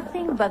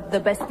nothing but the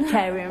best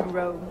care in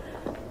Rome.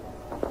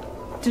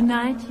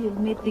 Tonight you'll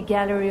meet the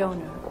gallery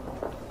owner.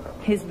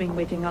 He's been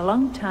waiting a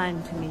long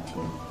time to meet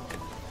you.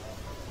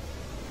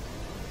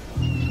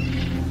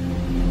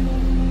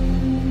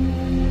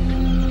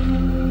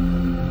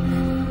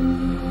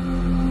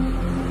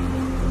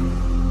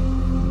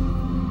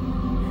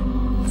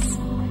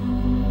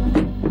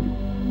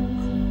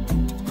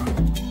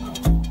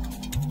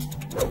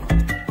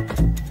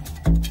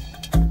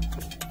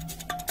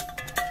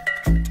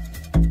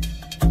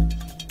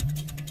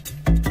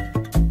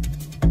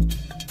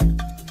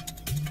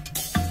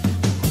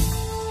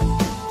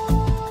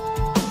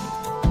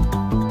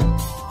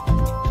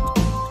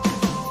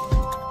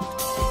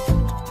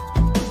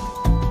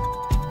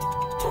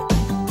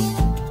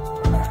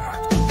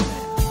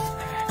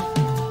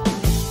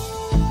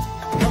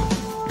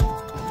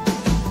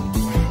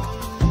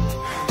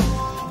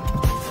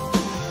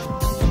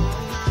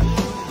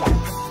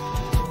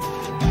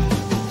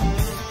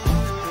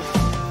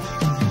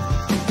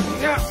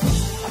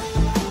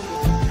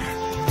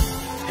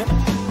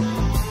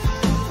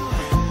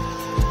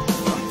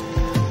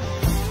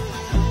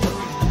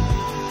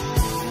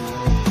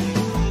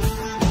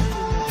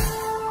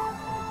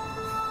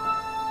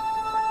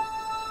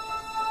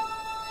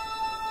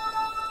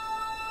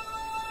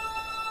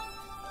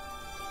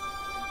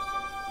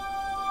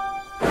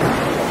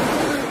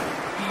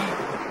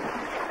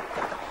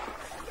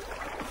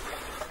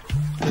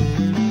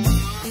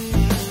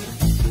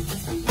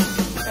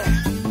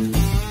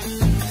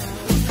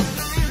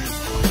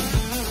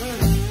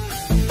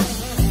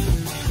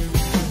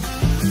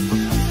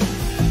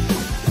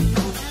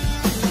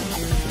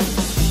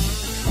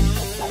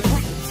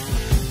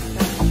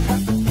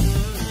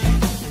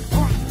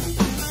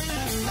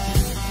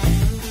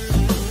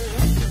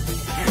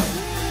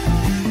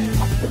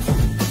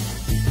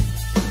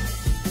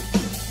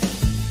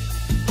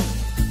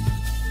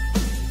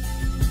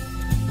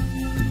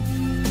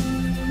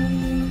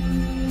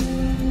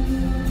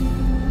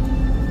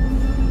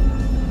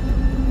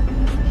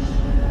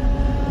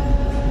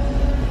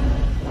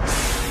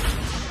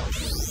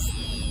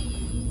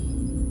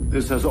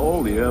 This has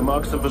all the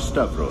earmarks of a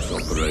Stavros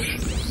operation.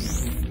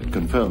 It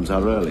confirms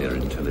our earlier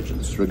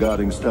intelligence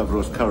regarding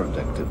Stavros' current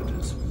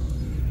activities.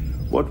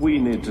 What we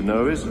need to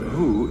know is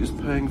who is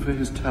paying for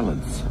his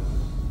talents.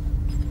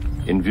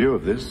 In view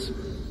of this,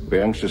 we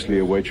anxiously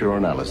await your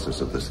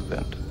analysis of this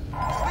event.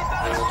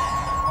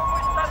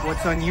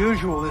 What's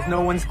unusual is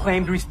no one's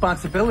claimed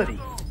responsibility.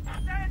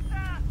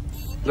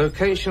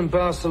 Location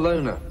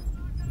Barcelona.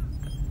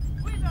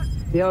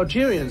 The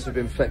Algerians have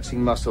been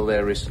flexing muscle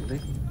there recently.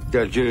 The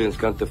Algerians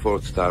can't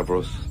afford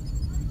Stavros.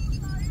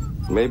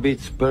 Maybe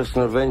it's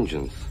personal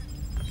vengeance.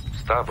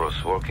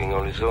 Stavros working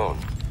on his own.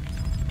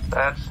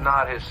 That's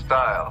not his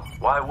style.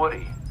 Why would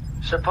he?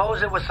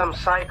 Suppose it was some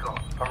psycho,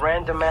 a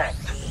random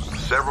act.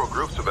 Several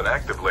groups have been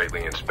active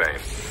lately in Spain.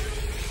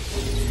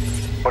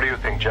 What do you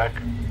think, Jack?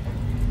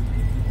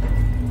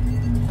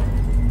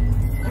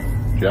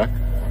 Jack?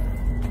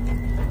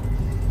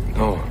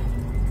 No.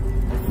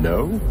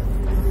 No?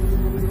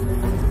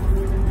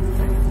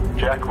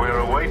 Jack, we're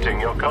awaiting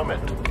your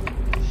comment.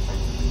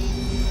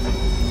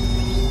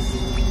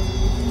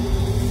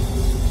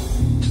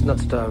 It's not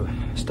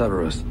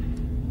Stavros.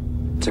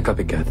 It's a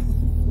copycat.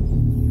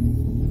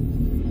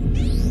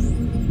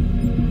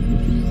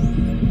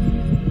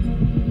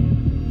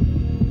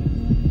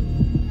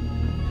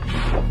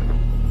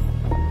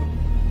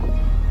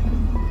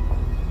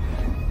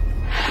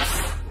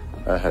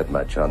 I had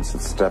my chance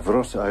at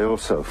Stavros. I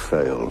also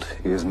failed.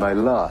 He is my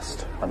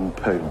last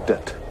unpaid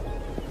debt.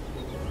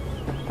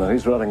 Now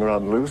he's running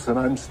around loose and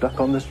I'm stuck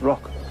on this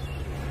rock.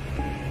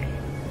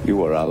 You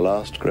were our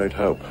last great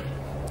hope.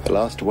 The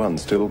last one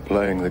still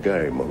playing the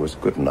game that was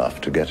good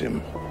enough to get him.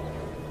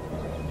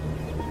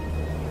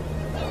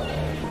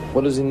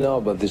 What does he know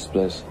about this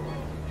place?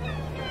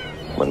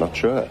 We're not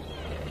sure.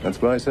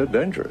 That's why he's so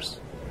dangerous.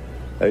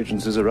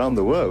 Agencies around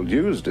the world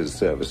used his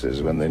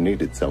services when they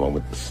needed someone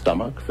with the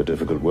stomach for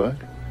difficult work.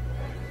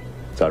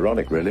 It's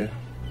ironic, really.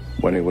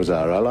 When he was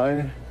our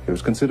ally, he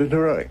was considered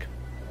heroic.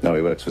 Now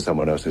he works for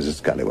someone else as a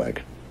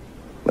scallywag.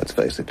 Let's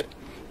face it,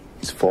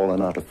 he's fallen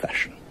out of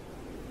fashion.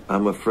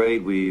 I'm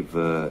afraid we've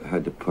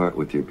had to part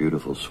with your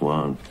beautiful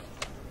swan.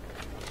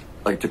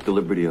 I took the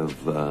liberty of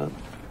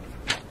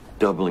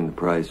doubling the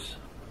price.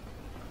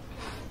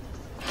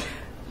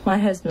 My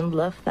husband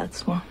bluffed that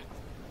swan.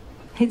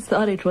 He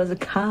thought it was a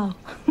cow.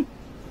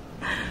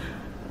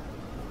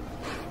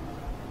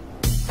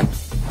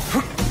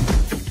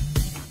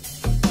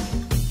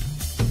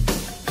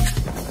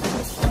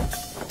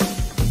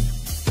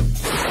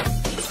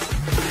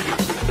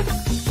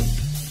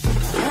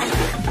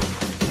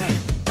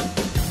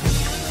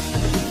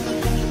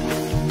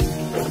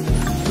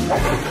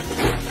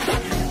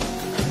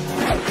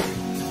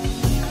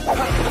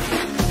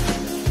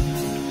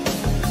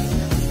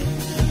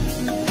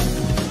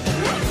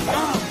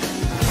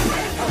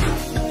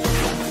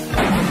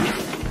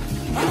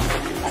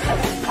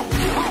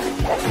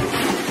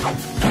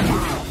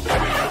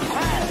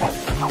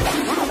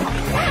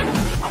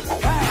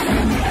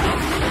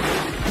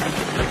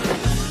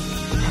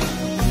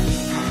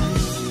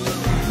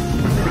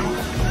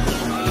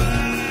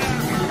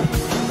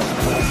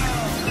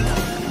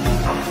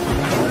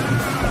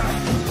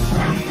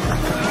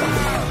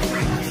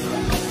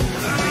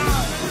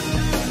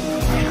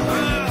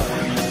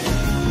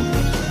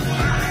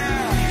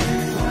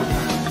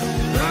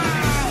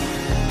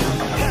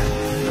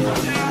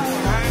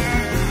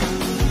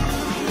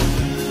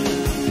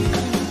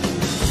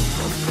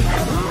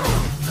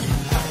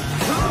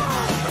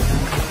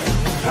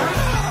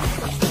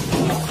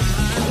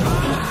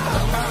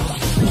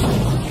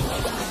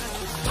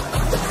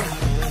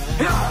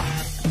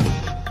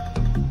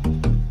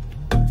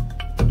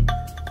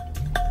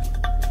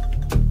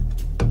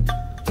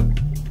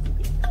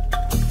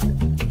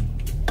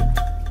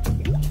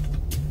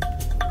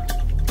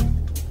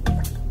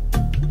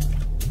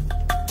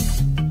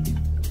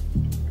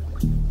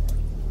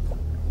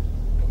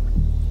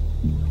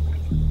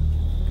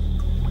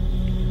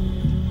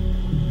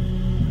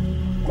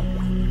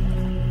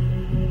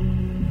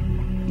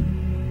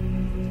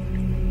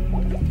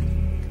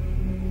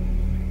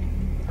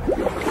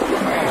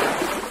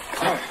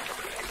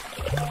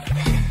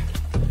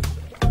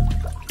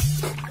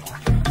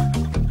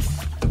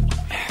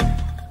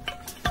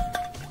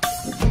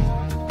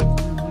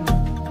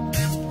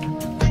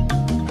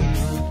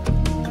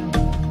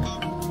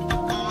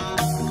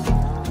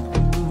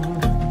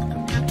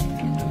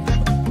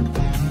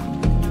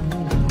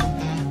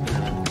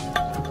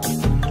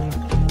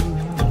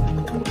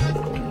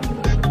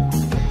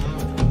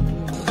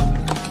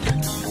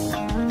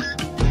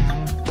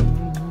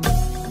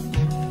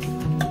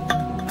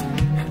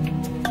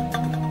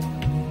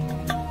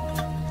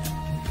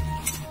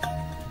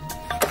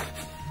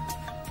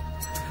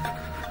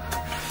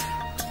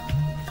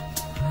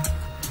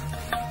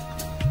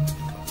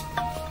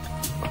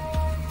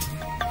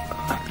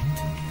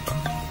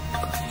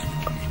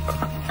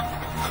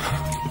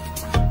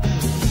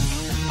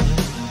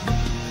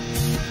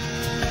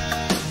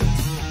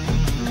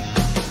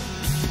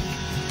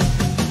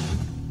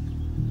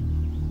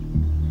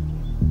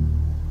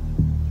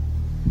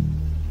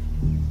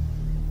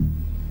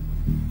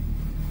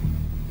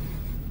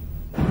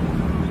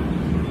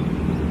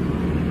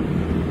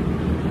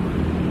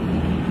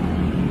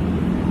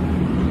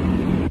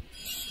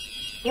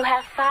 You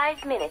have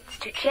 5 minutes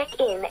to check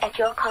in at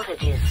your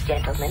cottages,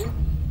 gentlemen.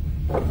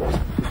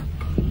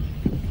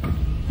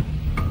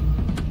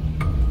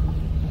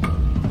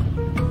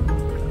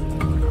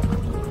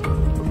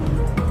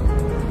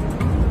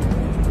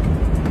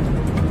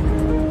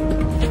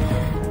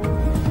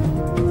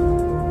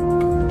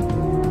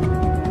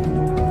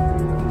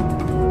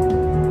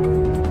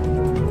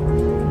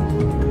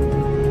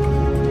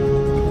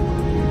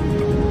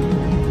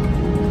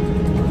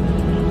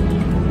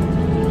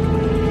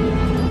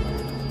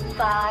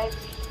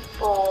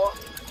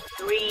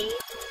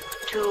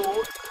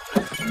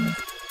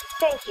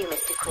 Thank you,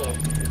 Mr. Quinn.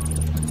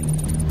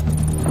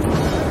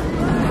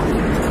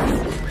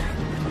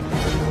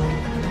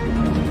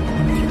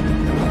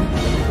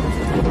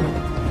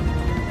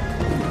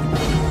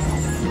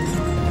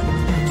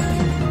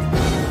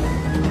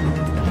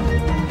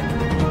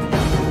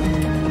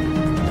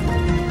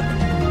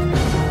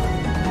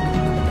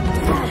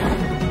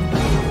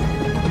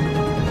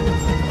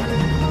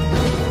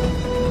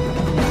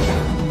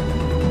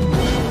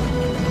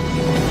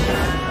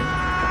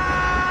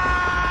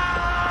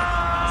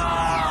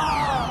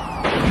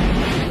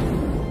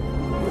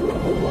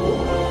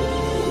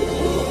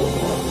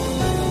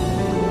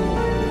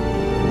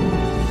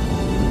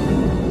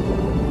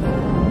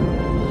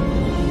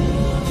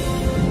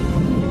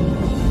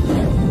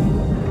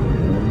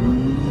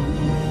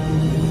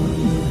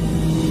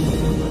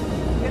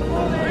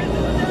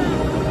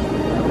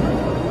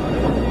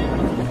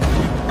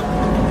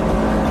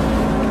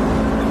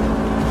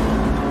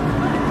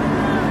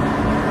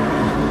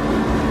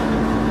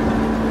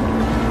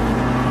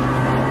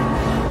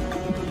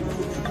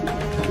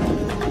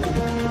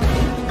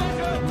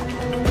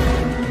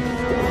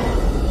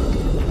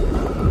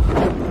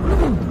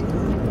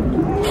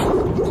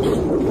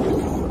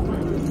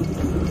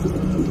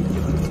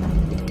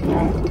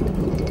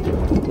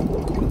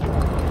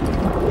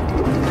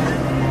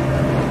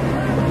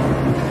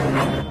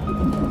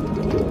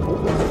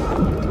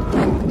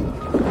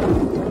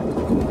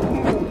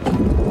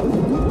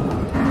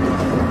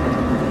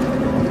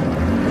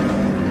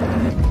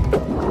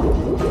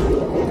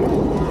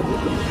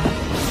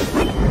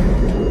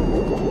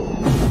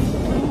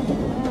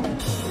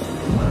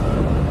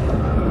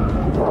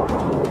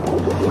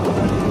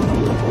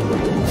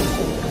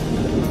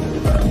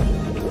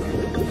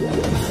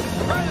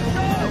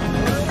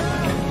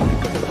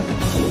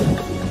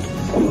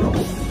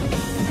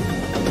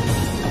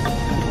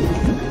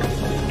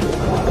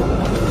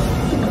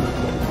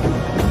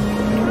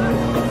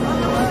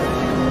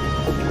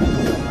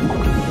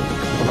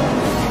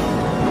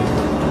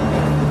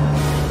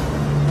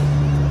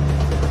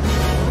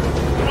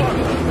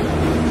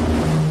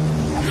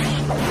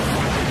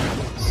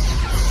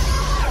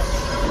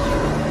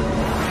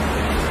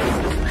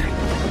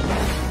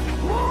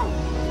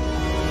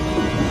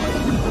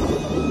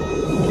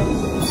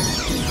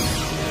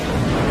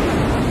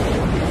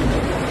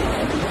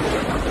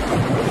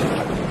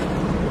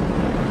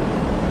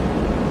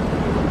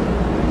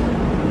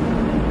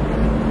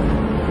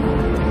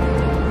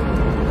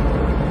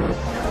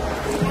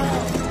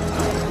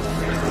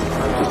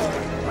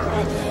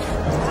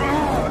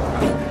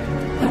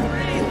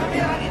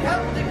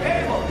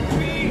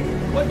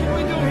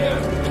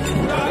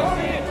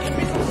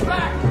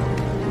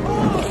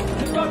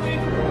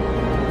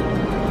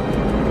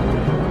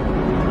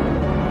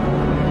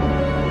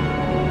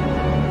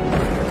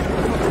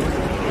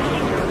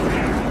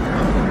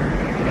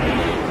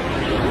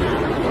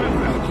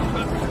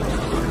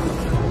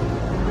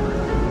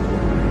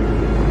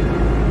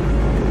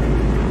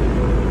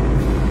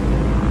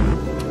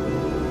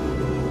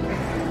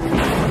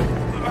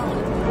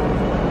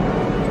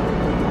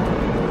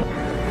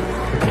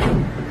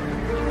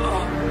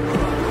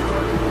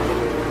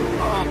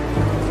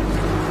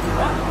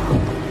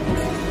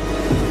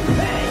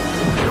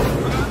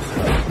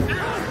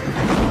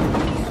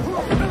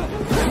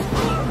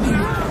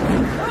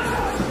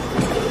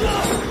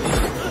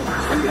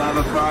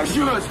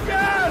 Parachutes!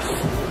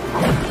 Yes!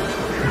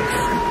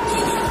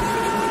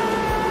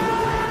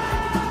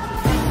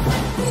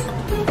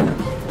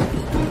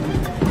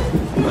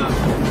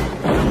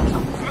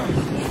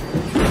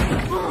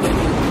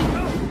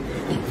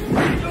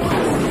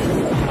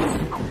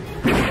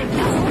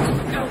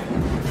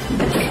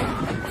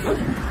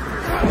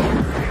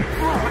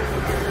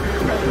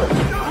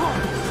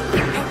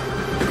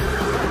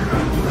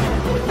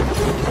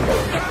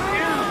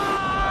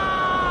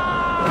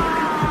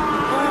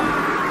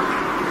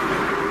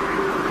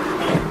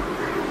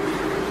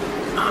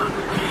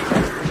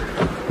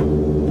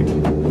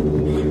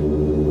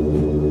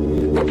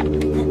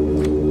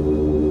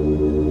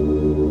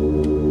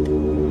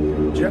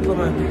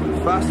 Gentlemen,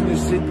 fasten your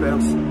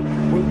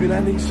seatbelts. We'll be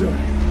landing soon.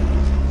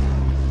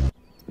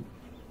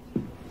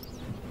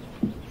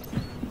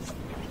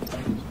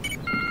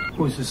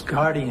 Who's this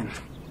guardian?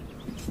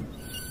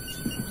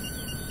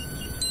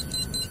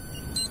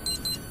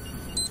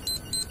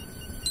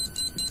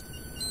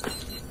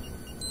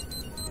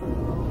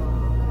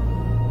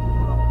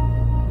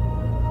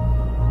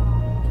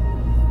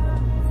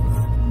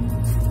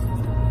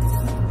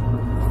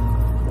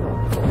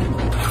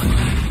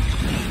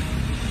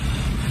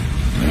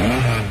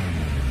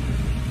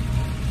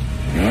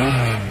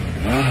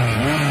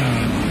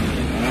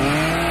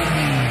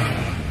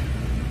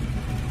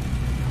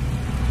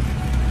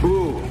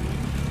 Ooh.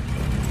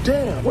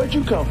 Damn, where'd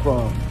you come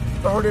from?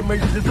 I heard they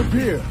made you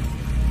disappear.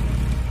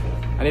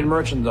 I need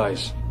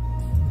merchandise.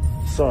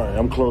 Sorry,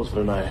 I'm closed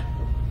for the night.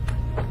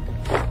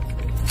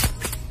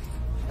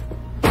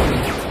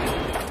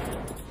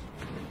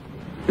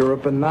 You're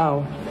open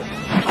now.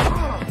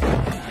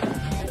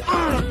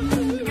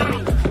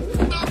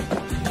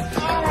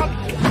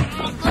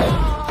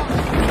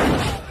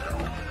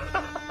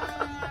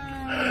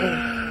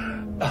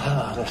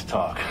 Let's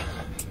talk.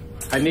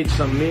 I need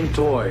some mean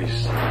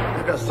toys.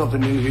 I got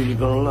something new here you're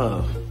gonna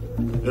love.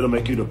 It'll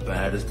make you the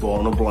baddest boy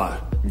on the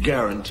block.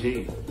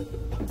 Guaranteed.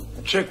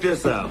 Check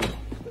this out.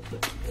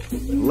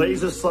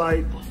 Laser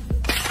sight.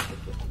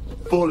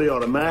 Fully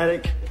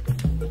automatic.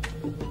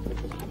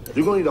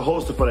 You're gonna need a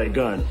holster for that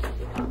gun.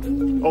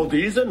 Oh,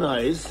 these are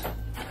nice.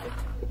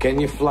 Can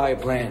you fly a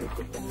plane?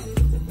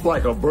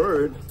 Like a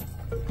bird.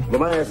 But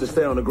my ass to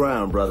stay on the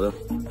ground, brother.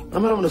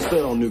 I'm having to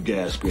spend on new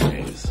gas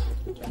grenades.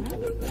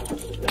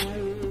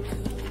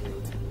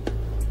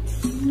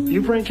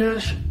 You bring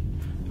cash?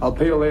 I'll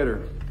pay you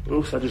later.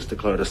 Oops, I just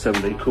declared a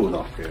 7-day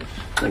cool-off here.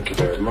 Thank you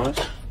very much.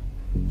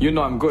 You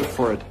know I'm good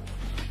for it.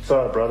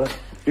 Sorry, brother.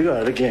 You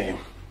got the game.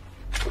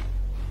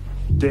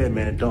 Dead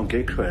man don't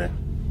get credit.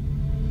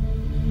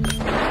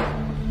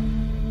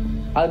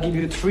 I'll give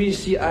you 3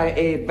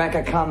 CIA bank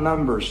account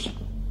numbers.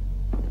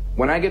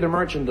 When I get the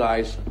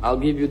merchandise, I'll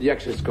give you the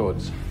access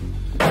codes.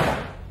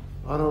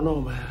 I don't know,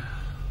 man.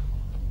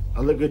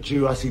 I look at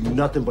you, I see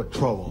nothing but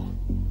trouble.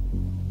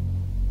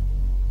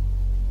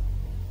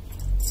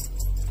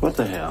 What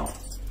the hell?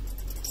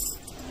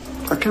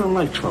 I kind of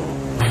like trouble.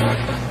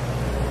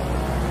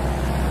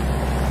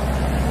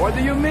 What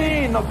do you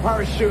mean, no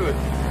parachute?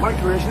 My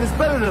creation is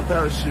better than a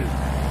parachute.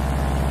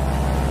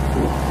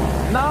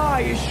 Nah,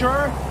 you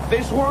sure?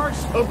 This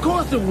works? Of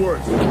course it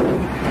works.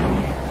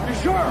 You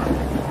sure?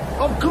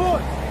 Of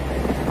course.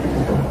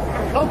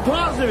 I'm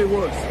positive it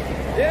works.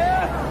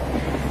 Yeah?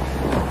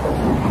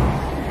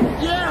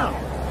 Yeah.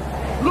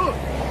 Look,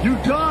 you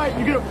died,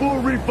 you get a full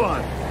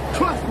refund.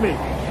 Trust me.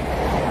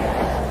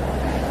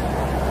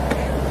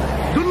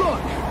 Good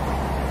luck.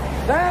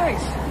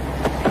 Thanks.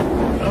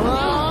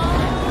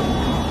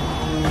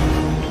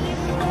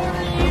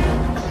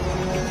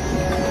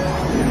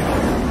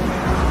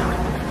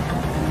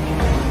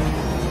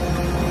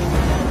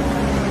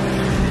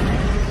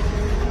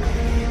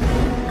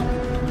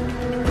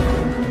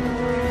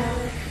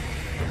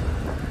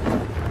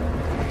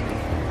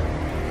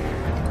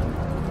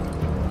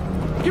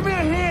 Give me a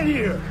hand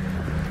here.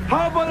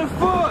 How about a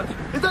foot?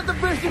 Is that the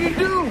best you can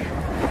do?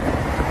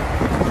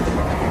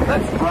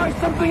 Let's try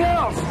something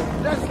else.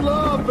 That's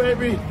love,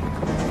 baby.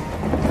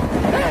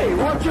 Hey,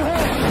 watch your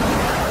head.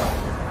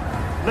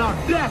 Now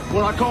that's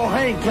what I call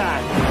hang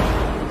time.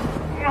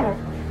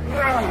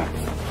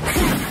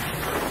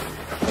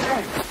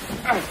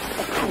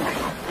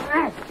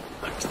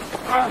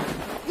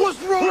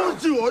 What's wrong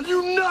with you? Are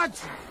you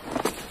nuts?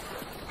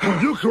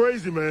 You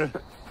crazy, man.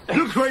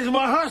 You're crazy,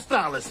 my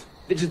hairstylist.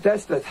 Did you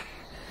test it?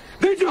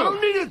 Did you? I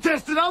don't need to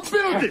test it. I'll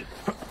build it.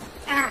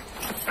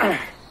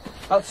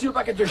 I'll see you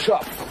back at your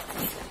shop.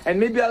 And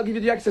maybe I'll give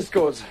you the access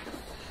codes.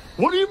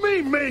 What do you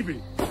mean,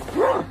 maybe?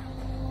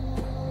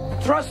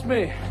 Trust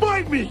me.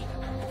 Fight me.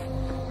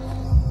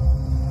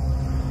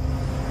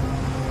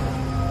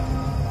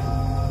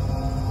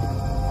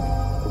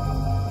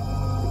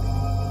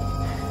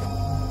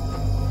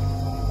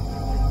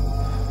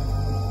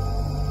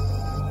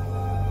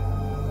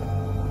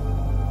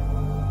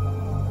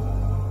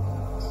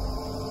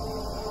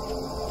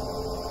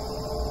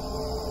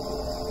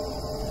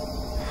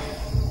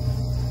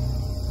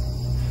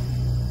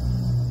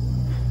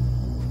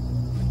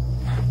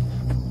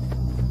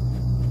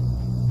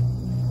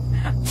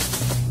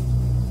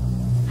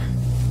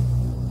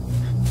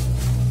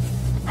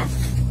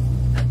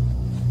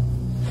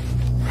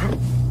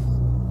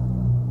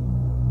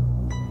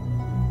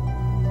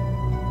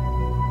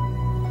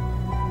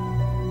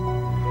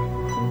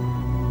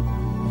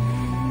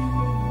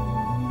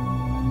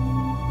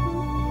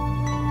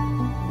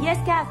 Yes,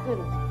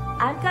 Catherine.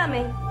 I'm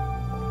coming.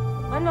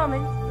 One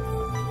moment.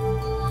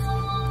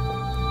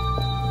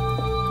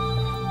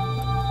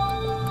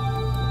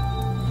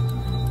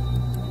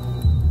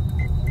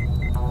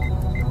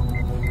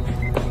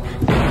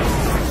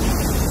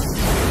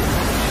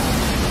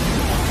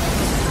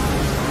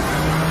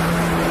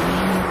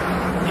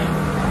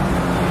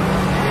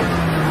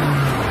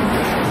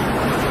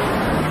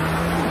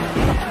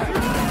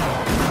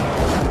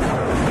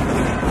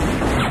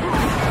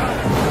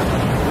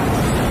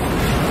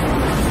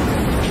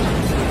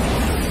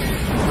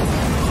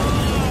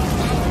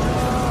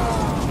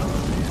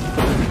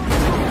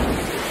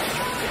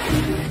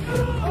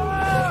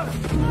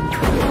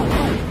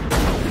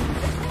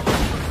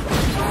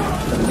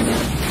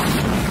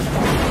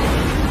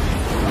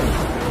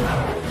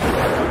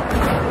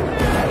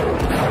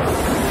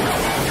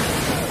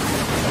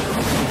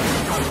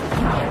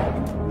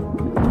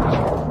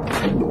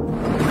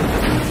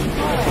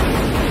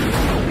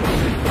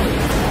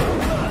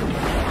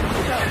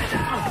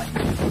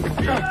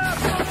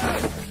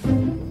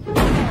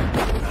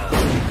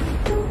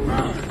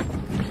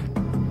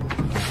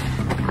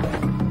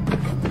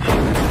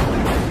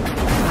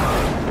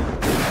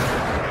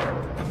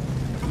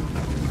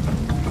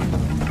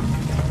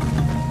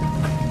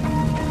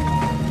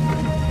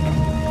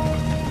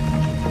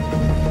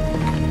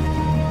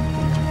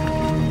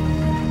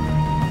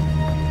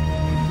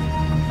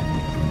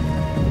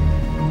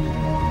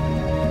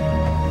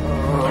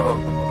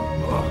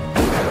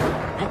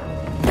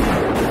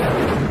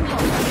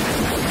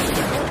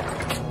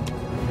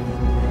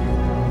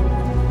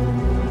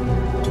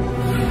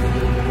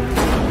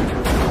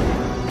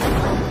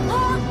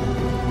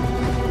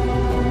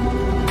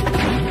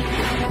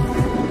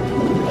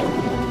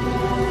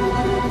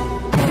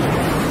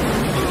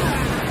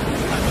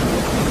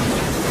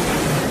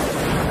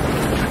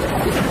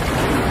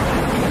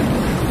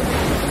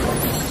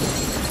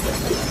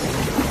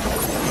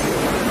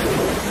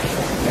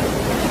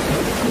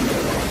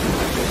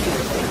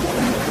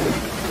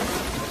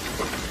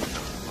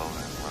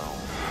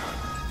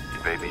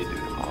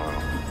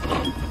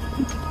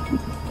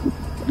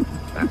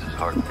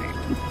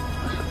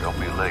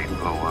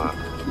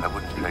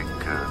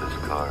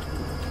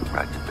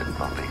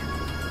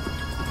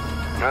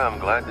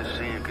 glad to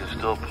see you can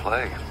still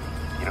play.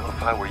 You know,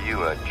 if I were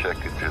you, I'd check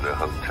into the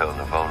Hotel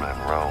Navona in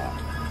Rome.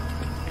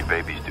 Your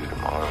baby's due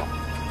tomorrow.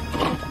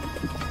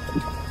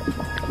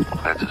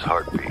 That's his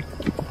heartbeat.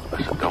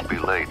 Listen, don't be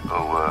late.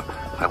 Oh,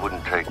 I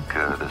wouldn't take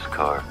this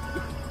car.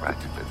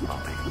 Rat's a bit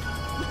bumpy.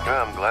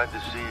 Yeah, I'm glad to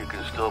see you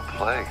can still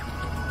play.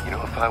 You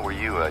know, if I were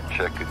you, I'd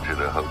check into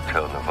the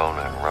Hotel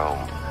Navona in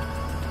Rome.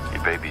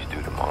 Your baby's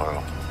due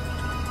tomorrow.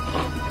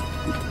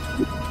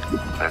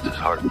 That's his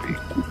heartbeat.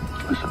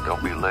 Listen,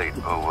 don't be late.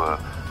 Oh,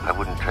 I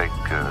wouldn't take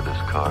this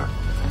car.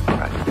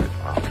 Rat's a bit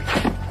bumpy.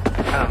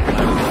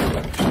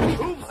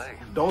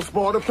 Don't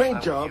spoil the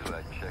paint job.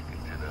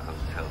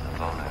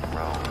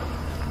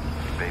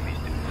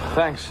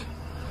 Thanks.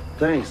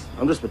 Thanks.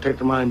 I'm just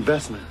protecting my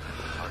investment.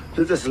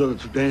 This is a little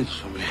too dangerous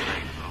for me.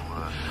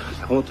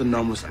 I want the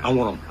numbers. I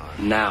want them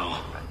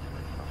now.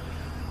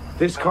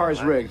 This car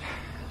is rigged.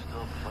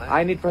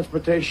 I need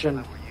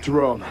transportation to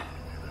Rome.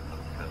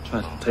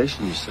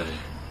 Transportation, you say?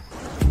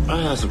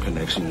 I have some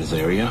connection in this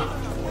area.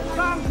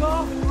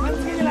 Franco,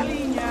 mantieni la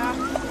linea.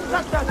 I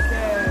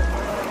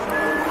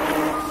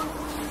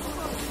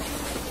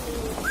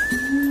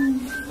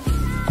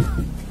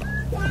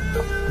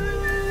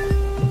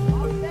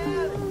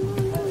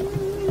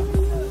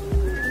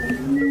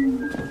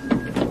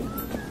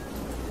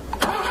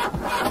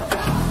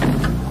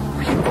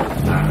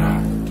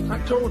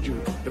told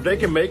you, if they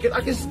can make it,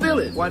 I can steal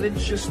it. Why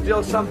didn't you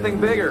steal something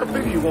bigger? I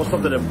figure you want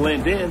something to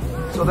blend in.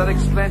 So that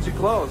explains your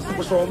clothes.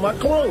 What's wrong with my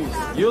clothes?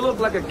 You look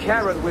like a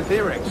carrot with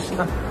earrings.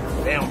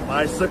 Damn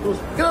bicycles.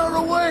 Get out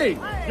of the way!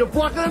 You're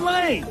blocking the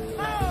lane!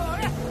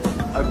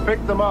 I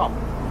picked them up.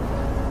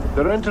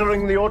 They're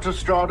entering the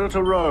autostrada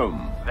to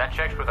Rome. That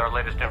checks with our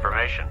latest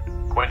information.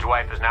 Quinn's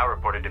wife is now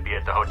reported to be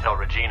at the Hotel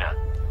Regina.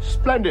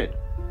 Splendid.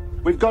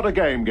 We've got a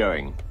game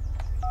going.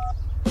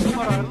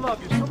 I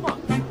love you so much.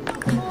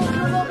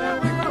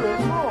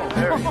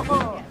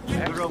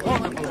 You're a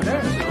wonderful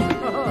dancer.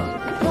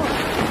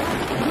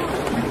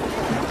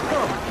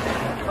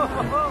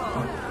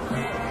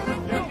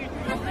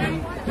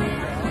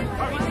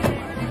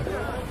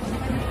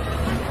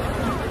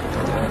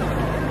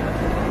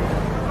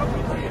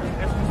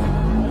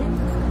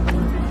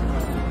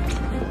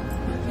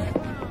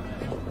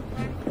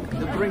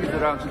 Bring it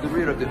around to the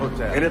rear of the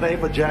hotel. Anything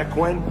for Jack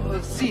Quinn?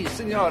 Si,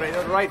 signore,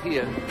 right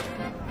here.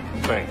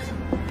 Thanks.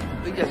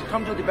 Yes,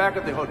 come to the back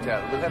of the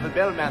hotel. We'll have a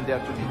bellman there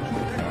to meet you.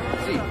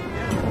 Si.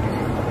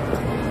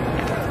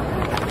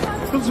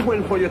 Who's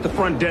waiting for you at the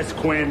front desk,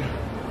 Quinn?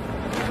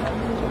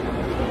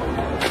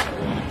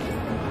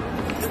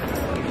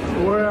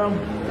 Well,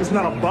 it's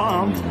not a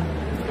bomb.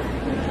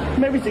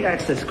 Maybe it's the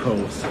access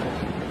codes.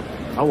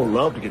 I would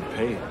love to get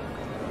paid.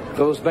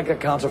 Those bank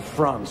accounts are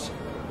fronts.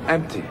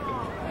 Empty.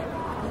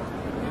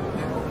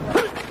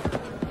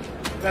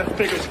 That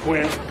figures,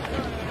 Quinn.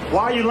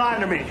 Why are you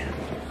lying to me?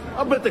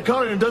 I bet the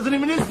colony doesn't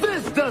even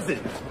exist, does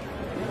it?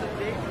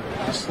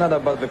 It's not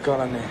about the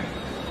colony.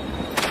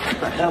 What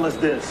the hell is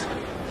this?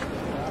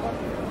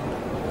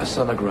 A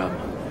sonogram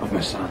of my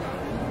son.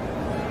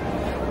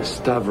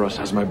 Stavros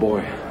has my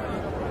boy.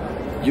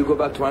 You go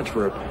back to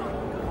Antwerp.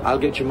 I'll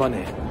get you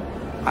money.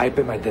 I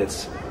pay my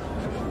debts.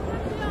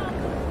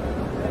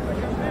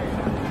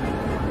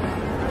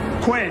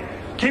 Quinn,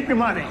 keep your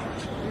money.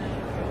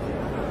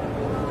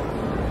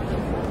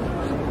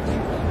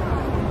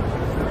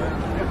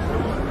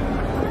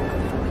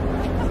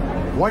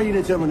 Why didn't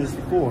you tell me this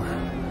before?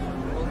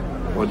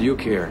 What do you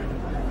care?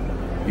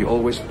 You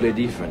always play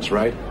defense,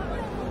 right?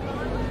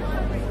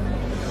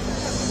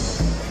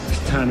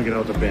 It's time to get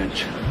off the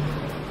bench.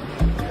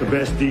 The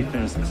best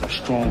defense is a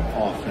strong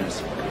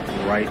offense,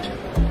 right?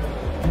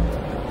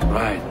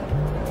 Right.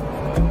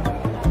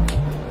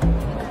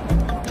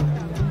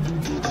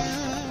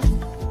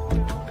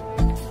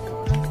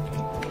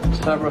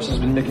 Stavros has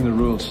been making the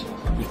rules.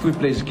 If we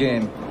play his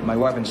game, my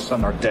wife and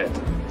son are dead.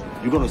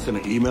 You're gonna send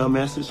an email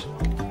message?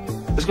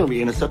 It's gonna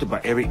be intercepted by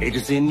every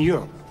agency in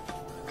Europe.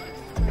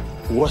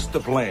 What's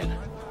the plan?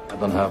 I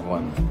don't have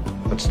one.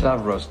 But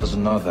Stavros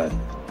doesn't know that.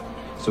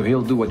 So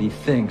he'll do what he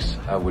thinks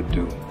I would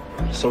do.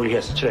 So he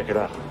has to check it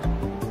out.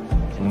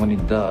 And when he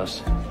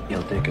does,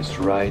 he'll take us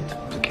right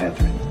to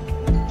Catherine.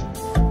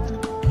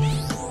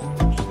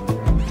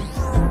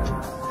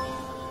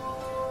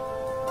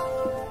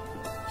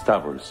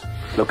 Stavros,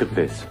 look at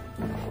this.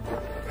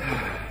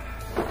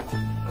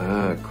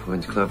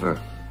 Quinn's clever.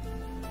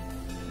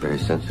 Very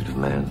sensitive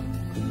man.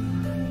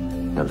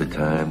 Another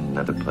time,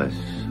 another place.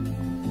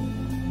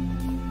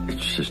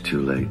 It's just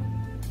too late.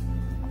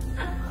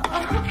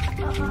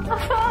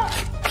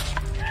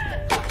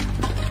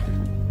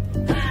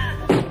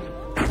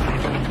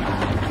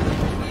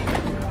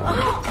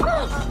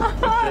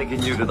 I'm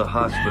taking you to the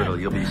hospital.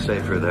 You'll be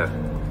safer there.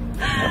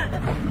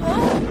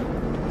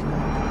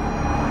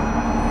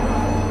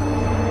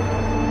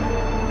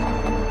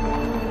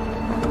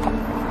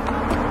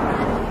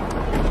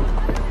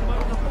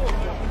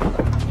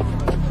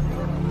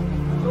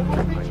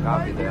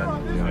 Copy that.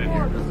 You're in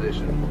your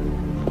position.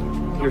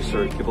 Here,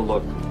 sir. Give a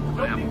look.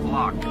 I am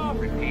blocked.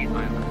 Repeat,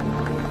 I am.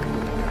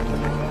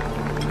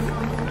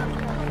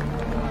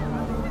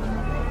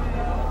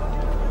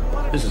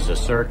 This is a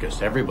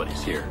circus.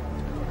 Everybody's here.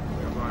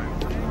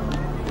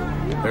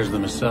 There's the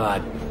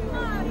Mossad.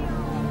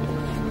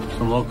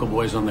 Some local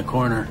boys on the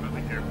corner.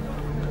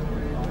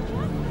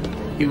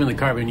 Even the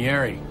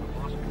Carabinieri.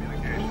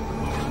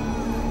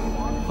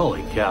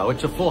 Holy cow,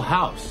 it's a full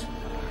house.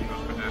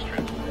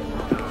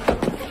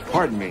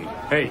 Pardon me.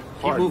 Hey,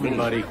 keep moving,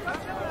 buddy.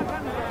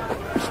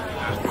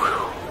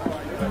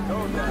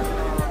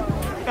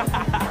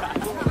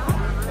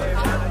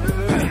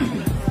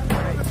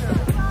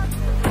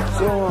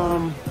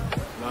 So,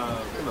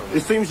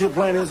 it seems your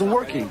plan isn't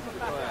working.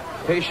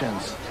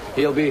 Patience.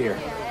 He'll be here.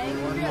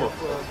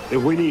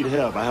 If we need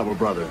help, I have a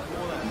brother.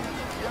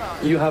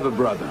 You have a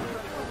brother?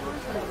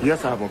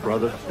 Yes, I have a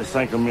brother at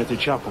San Clemente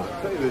Chapel.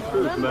 Tell you the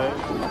truth, man.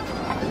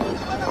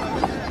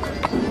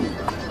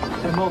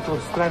 È molto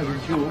strano di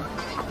giù.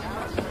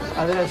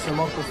 Adesso è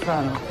molto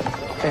strano.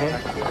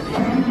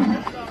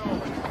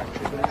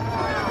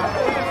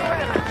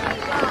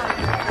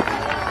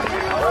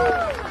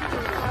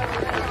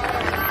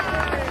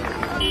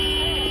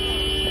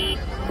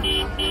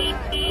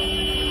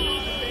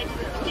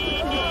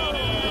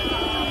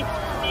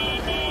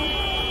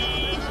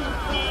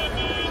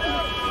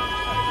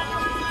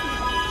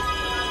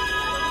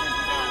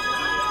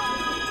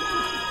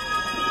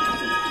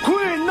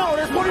 Quinn, no,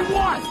 that's what he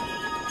wants!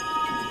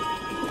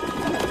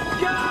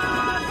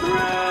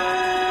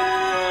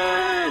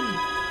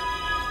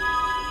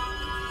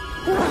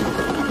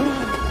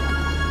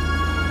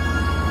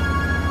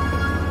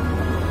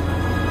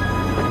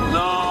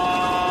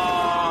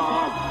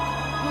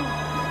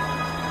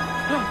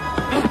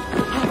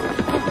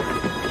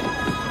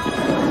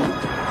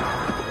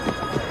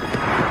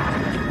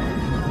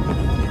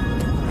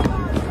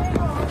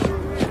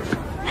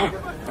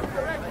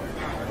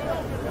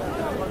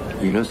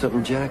 You know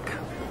something, Jack?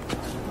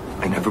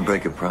 I never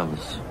break a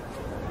promise.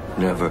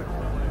 Never.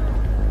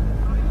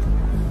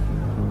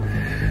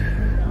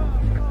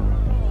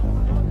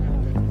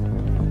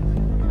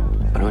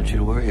 I don't want you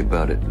to worry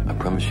about it. I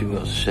promise you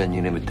I'll send you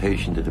an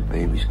invitation to the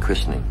baby's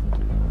christening.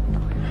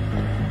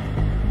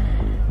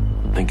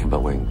 Thinking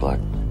about wearing black.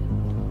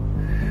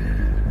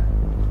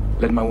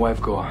 Let my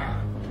wife go.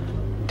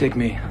 Take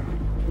me.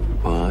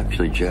 Well,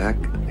 actually, Jack,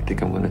 I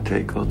think I'm going to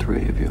take all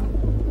three of you.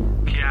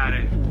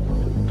 Chiare.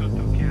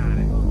 Tutto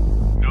chiare.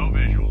 No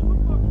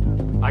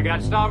visual. I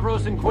got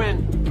Stavros and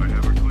Quinn. I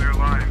have a clear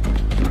line.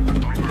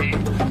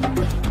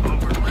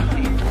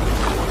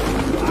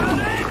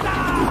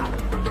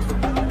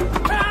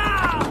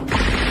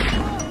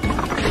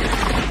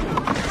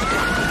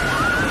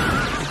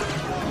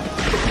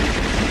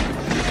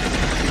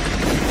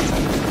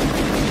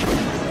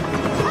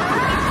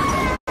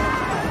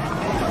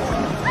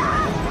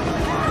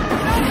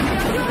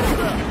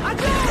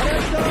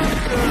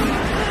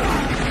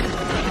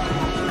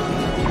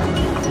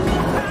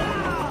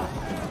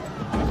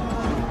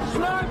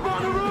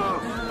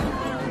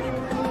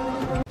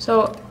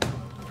 So,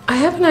 I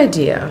have an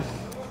idea.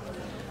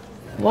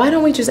 Why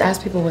don't we just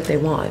ask people what they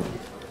want?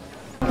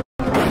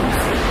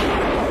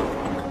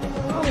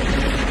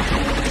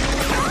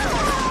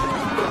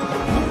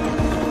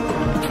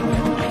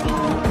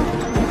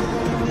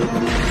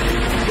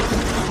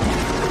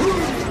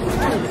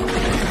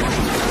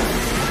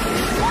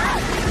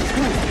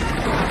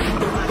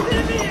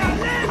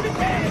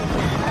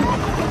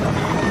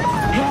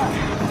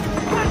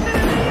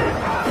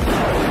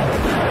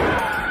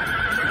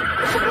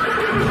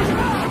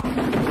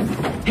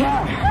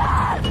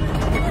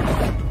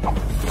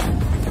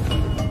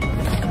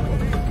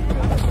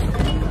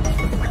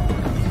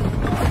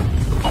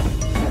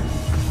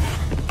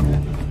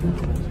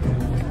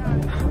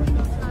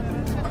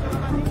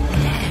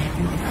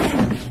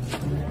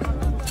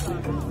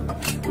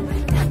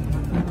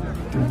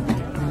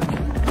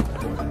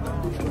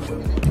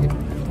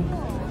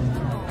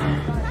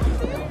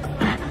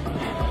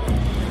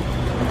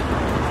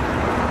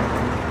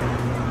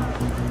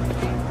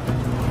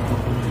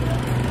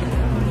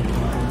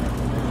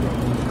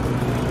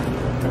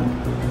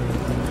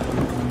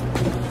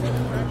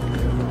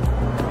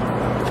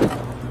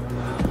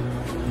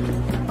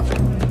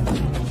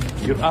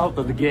 You're out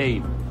of the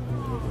game.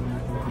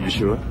 You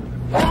sure?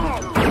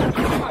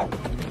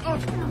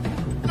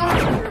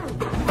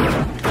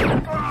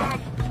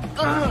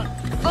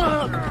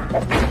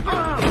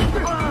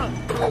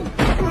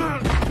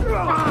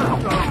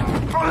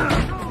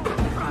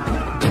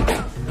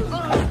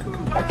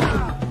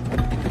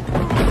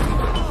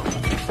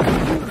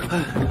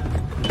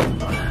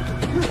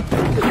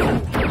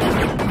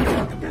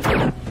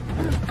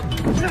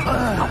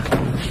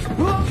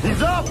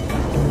 He's up!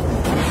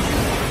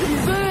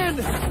 He's in!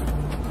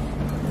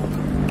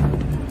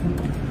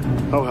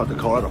 I'll have to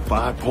call it a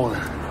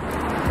five-pointer.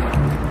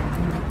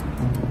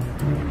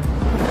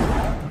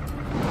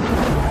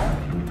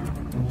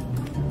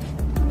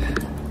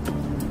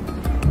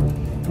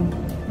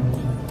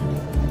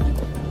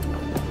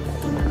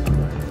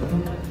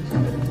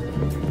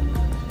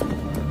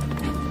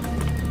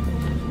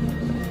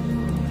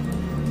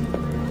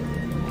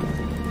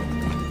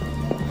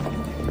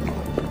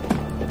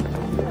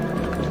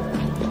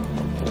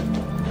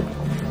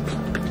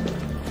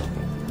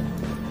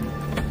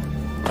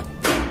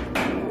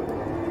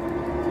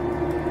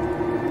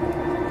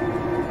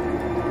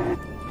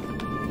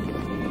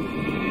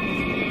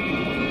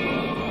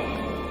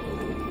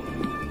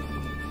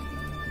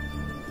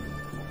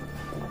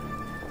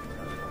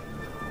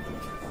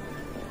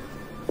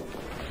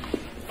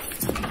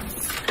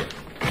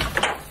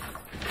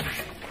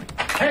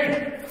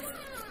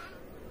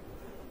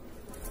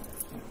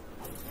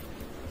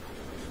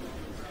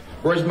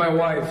 Where's my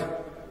wife?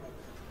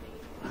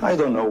 I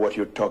don't know what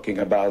you're talking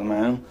about,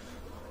 man.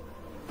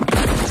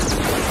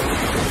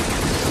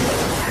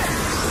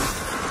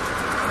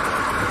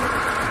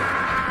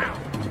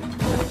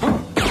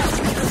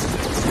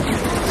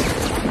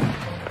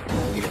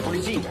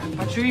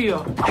 Faccio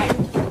io.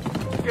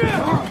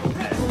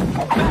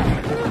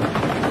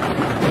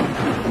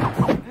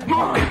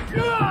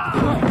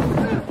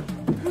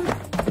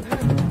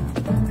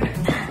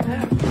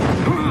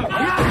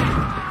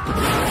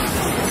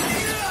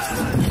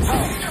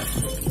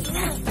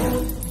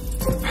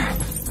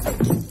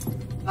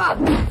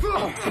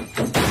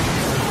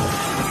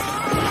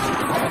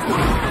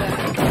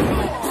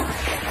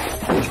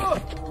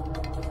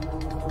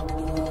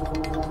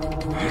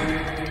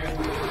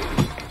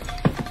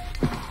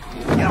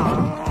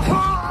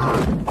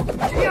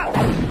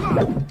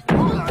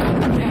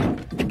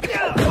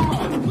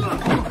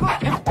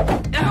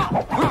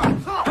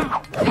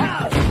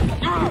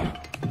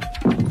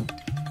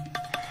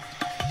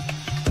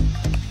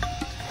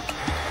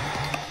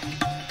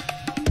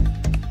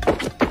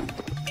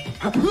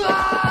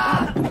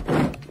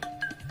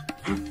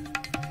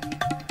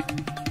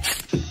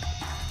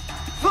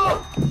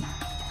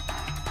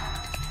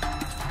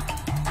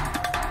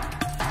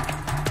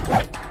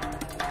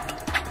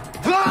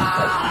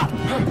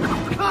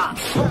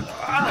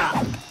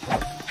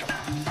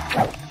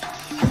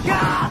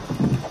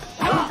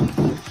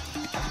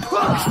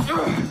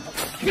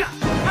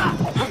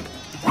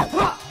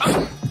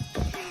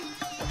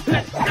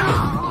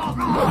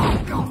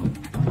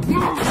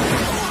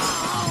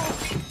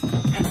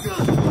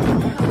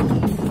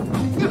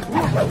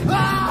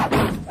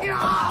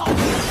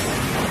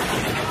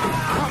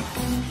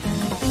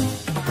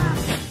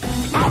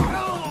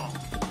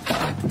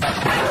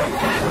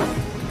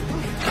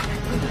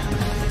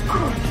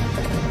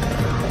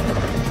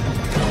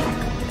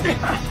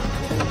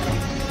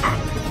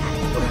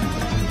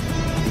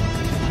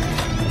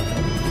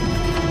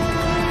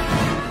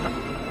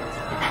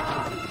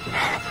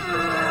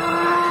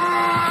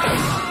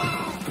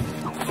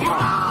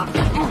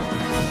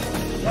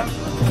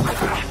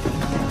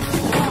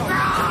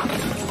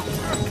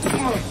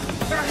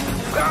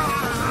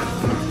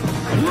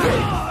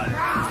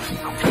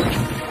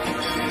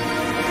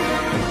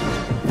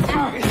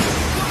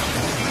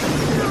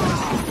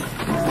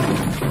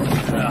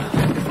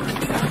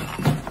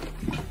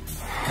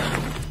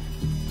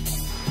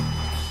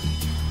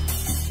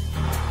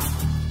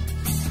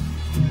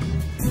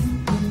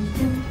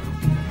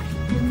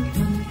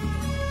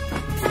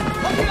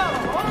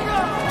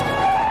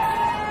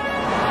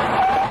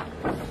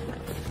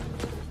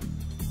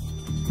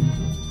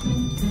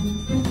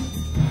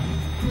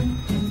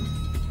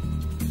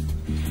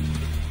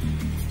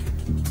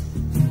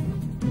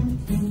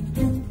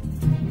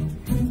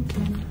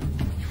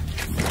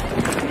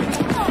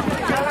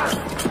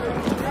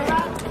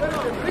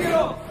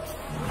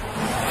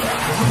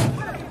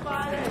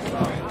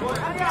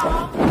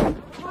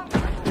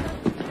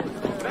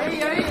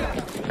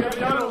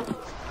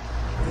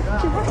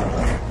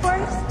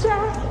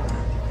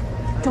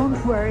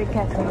 Don't worry,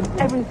 Catherine.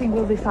 Everything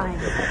will be fine.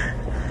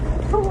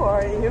 Who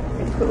are you?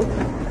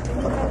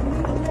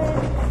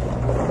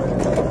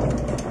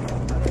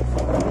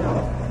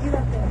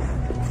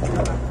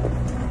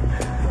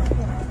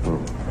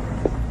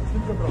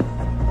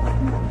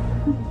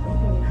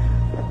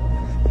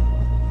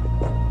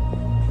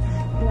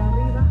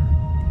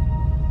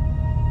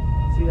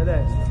 Sì,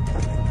 adesso.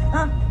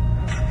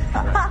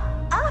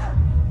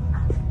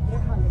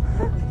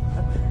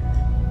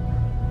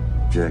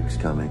 Jack's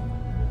coming.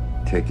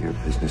 Take care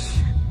of business.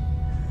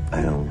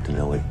 I don't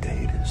know what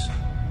day it is.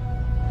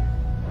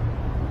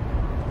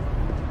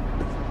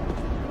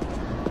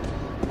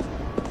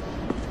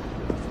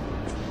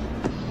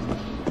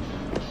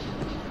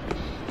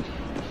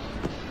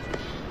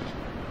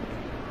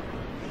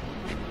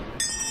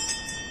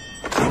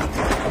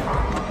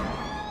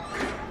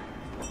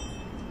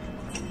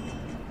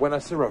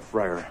 Buonasera,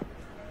 Friar.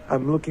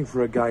 I'm looking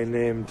for a guy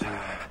named...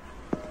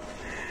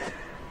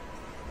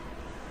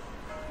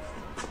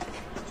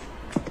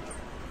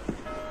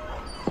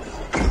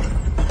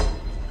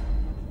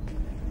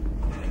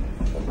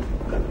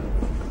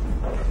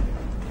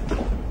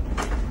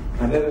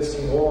 I've never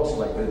seen walls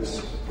like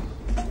this.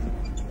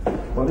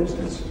 What is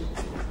this?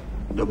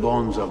 The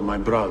bones of my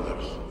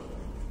brothers.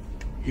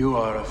 You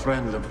are a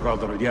friend of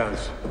Brother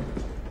Yaz.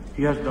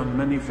 He has done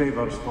many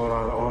favors for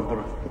our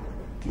order,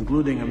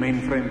 including a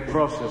mainframe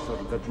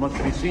processor that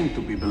must be seen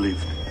to be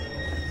believed.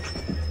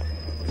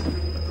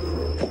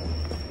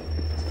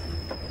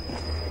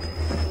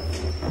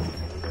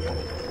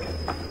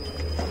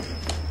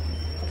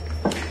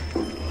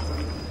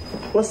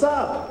 What's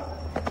up?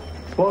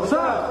 What's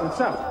up? What's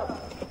up?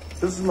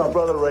 This is my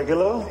brother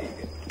Regulo.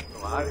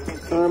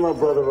 And my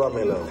brother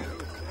Ramilo.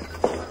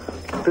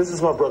 This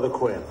is my brother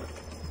Quinn.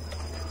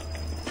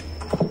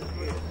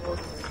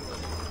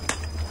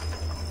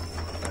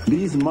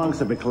 These monks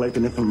have been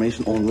collecting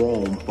information on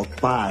Rome for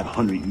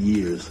 500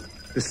 years.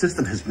 The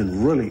system has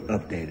been really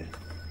updated.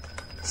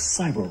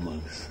 Cyber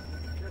monks.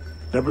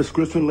 That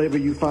prescription label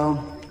you found?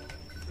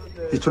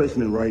 He's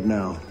tracing it right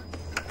now.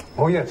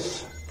 Oh,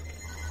 yes.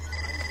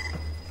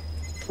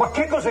 Ma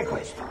che cos'è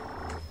questo?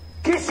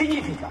 Che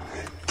significa?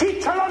 Chi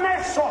ce l'ha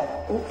messo?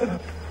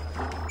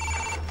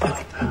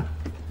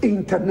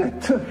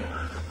 Internet.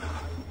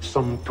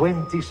 Some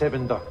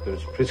 27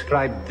 doctors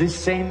prescribed this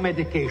same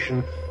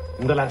medication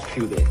in the last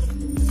few days.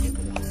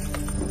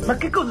 Ma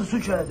che cosa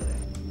succede?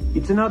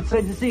 It's an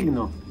outside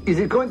signal. Is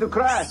it going to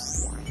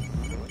crash?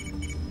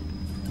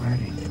 Where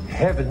in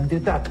heaven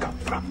did that come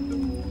from?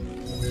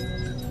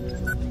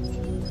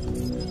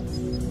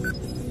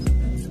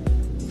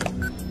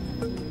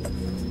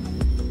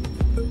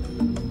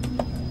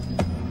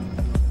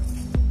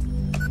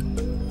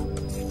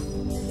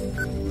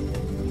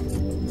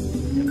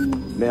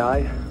 May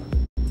I?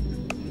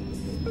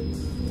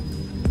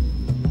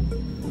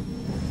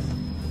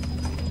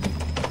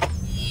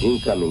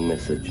 Incoming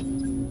message.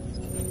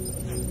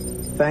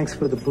 Thanks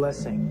for the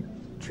blessing,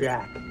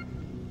 Jack.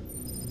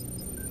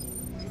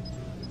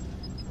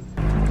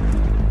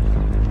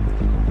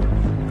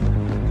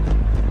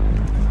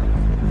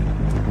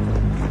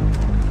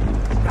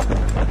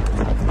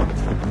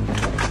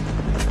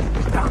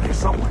 Down here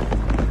somewhere.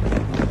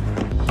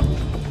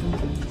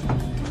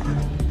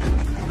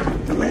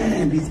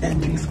 Man, these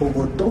engines for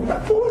work don't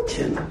have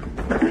fortune.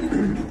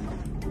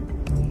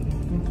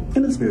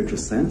 In a spiritual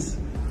sense.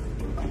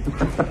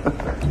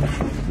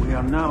 We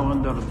are now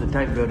under the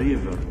Tiber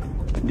River.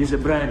 This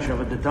branch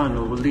of the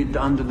tunnel will lead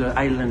under the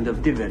island of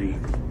Tiveri.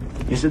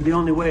 This is the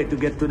only way to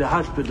get to the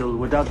hospital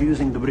without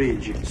using the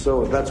bridge.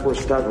 So that's where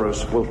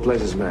Stavros will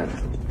place his man.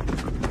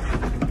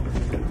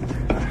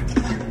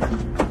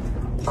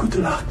 Good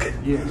luck.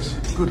 Yes,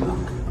 good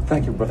luck.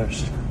 Thank you,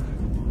 brothers.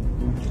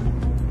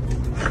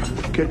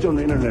 Catch you on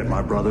the internet,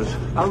 my brothers.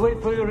 I'll wait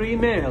for your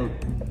email.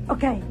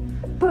 Okay,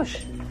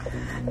 push.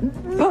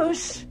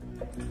 Push.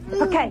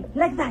 Okay,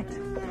 like that.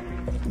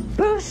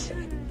 Push.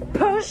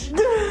 Push.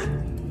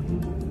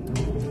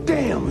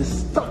 Damn, it's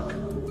stuck.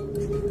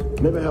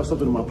 Maybe I have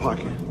something in my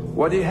pocket.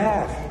 What do you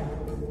have?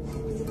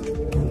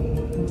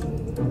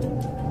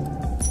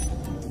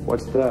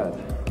 What's that?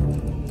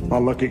 My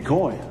lucky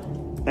coin.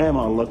 And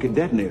my lucky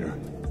detonator.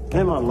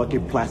 And my lucky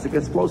plastic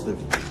explosive.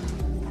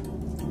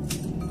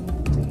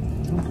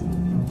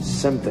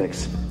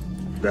 Semtex.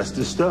 That's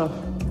the stuff.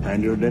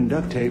 Handier than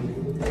duct tape.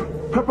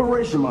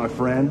 Preparation, my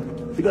friend.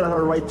 You gotta have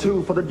the right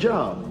tool for the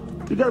job.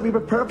 You gotta be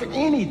prepared for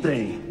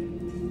anything.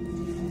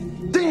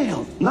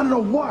 Damn, not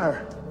enough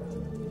wire.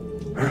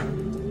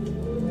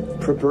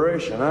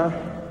 Preparation, huh?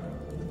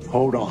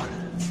 Hold on.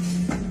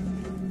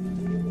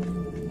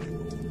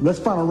 Let's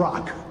find a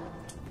rock.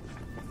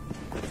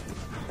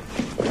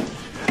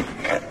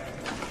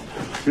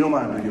 You don't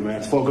mind, do you, man?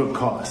 It's for a good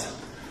cause.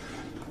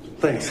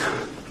 Thanks.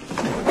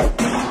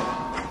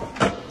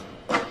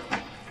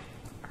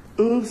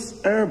 Oops,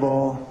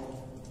 airball.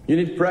 You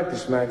need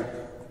practice, man.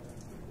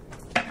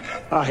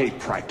 I hate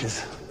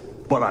practice,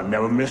 but I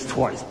never miss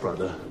twice,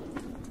 brother.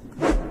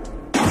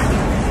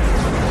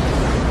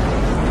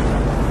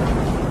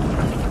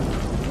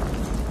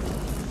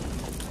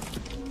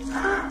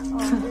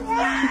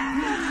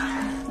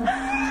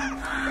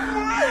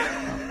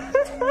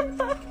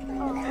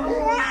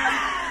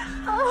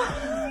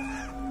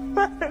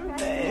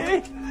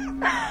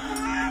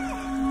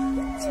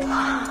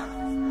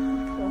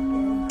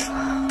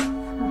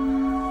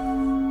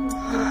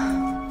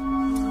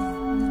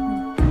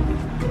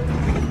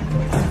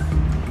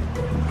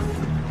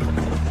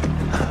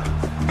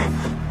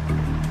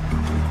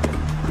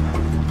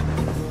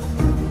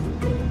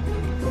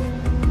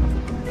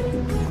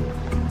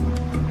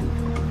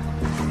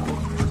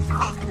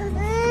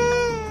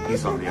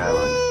 He's on the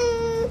island.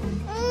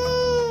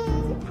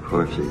 Of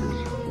course he is.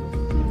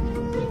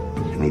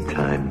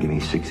 Anytime, give me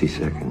 60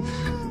 seconds.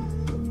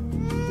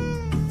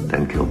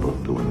 Then kill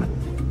both the women.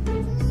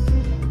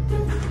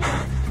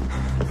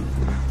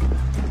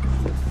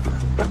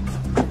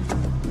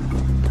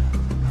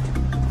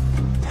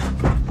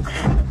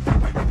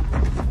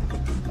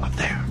 Up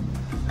there.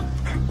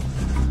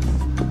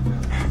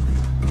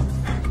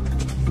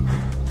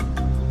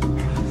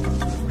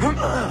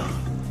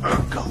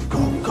 Go,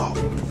 go, go.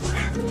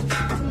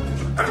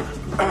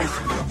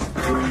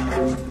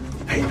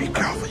 Hey, be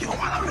careful, you don't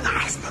want them in the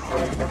hospital.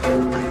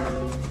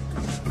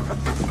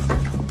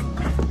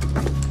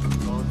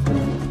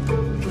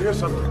 Here's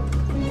something.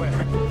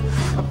 Where?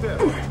 Up there.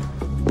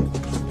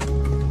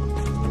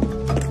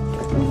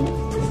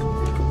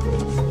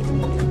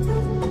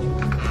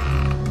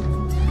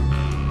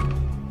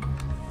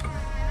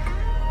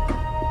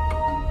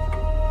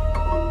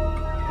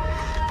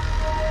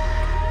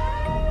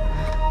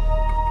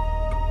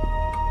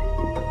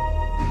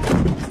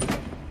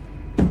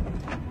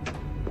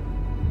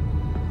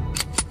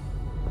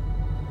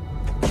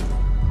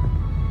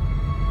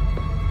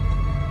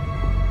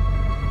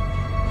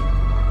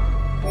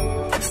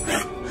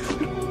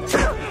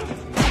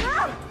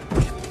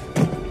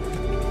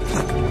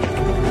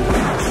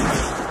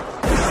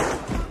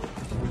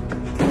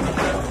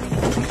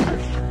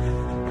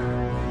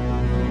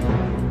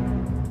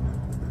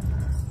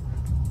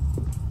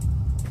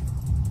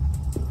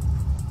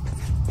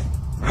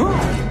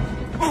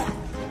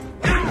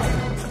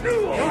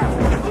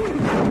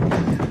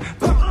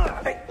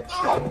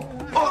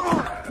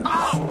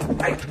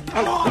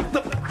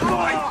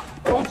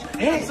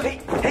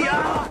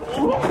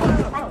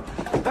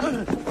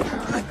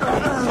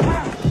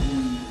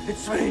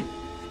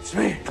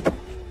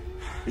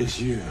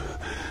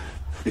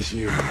 It's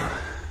you.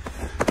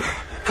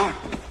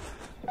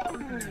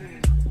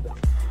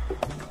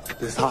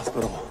 This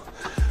hospital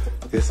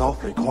is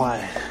awfully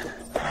quiet.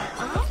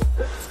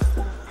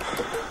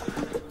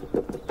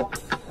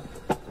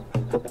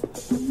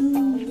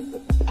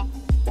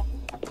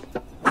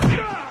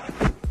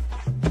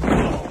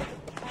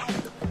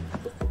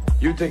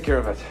 You take care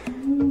of it.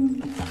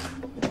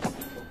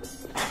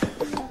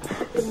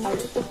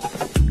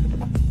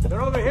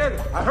 They're over here.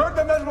 I heard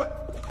them as well.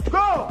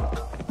 Go!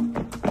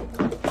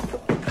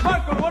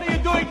 Michael, what are you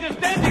doing just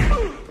standing?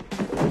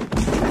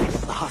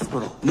 It's the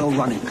hospital. No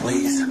running,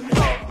 please.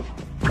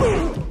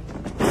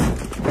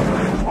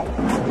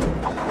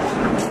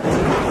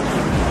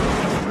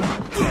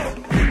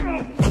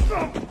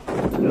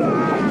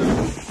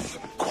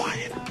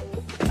 Quiet.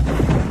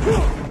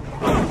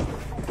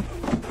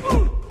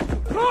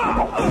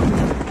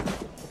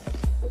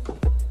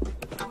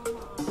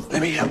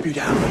 Let me help you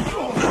down.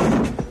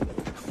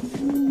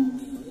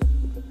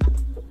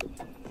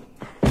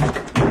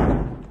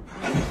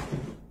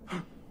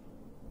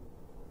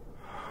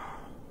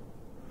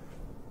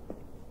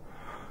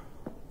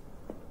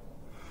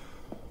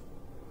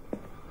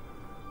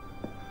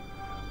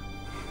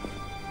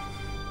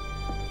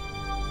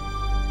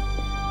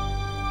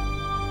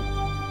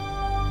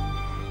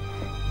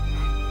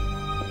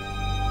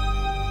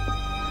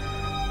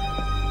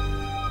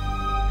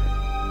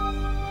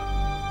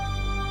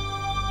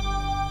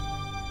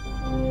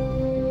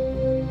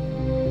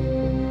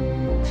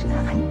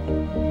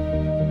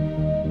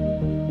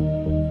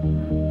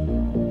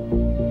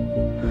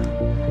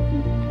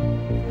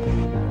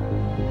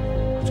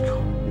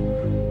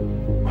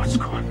 What's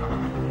going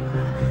on?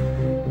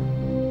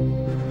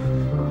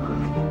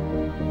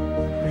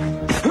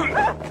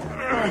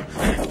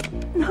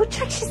 No,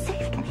 Jack, she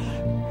saved me.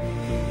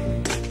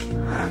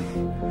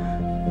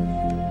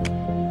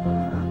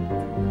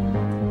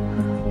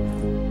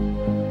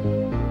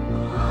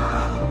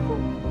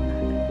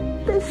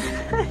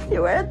 Listen,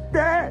 you weren't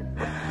dead.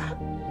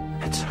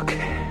 It's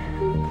okay.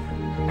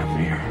 I'm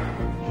here.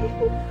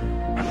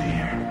 I'm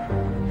here.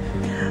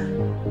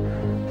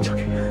 It's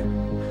okay.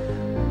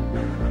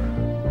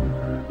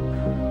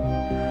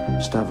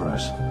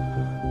 Stavros.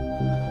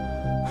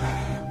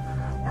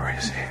 Where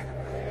is he?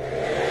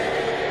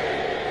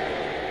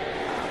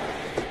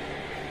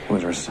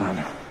 Where's our son?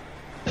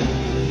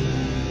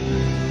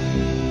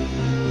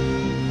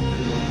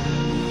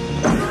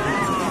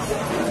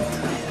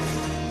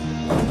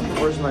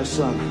 Where's my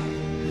son?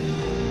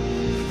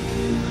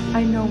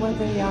 I know where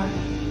they are.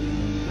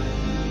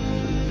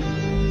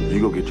 You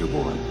go get your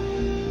boy.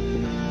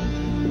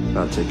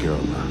 I'll take care of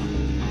him.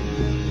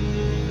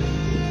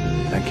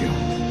 Thank you.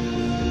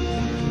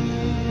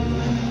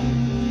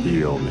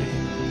 You owe me.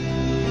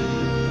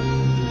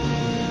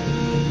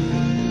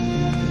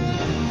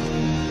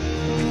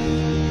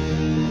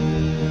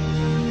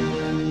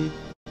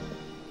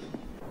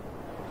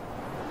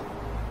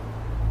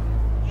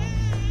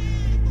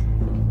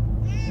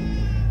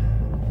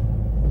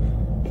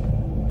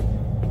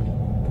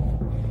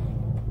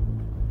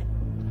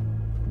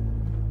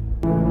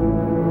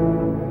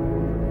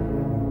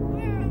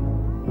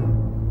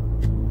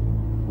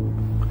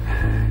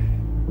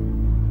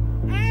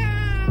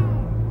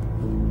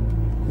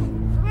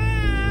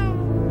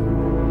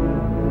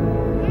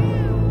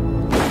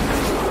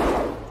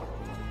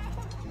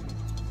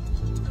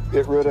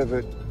 Get rid of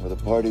it, or the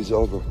party's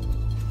over.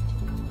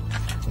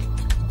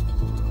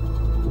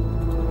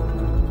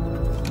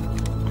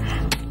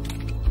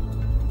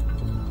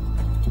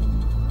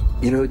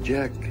 You know,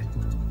 Jack.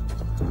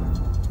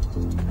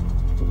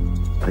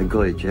 I can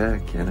call you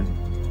Jack, can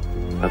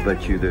I? I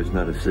bet you there's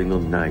not a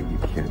single night you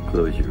can't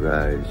close your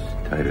eyes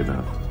tight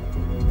enough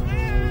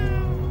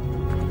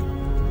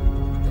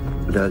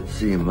without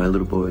seeing my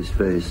little boy's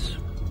face.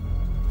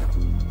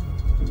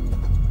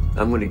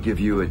 I'm going to give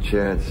you a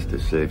chance to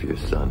save your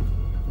son.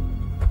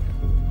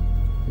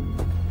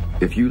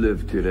 If you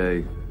live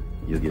today,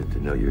 you'll get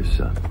to know your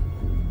son.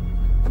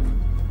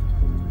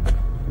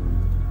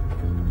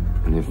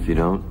 And if you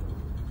don't,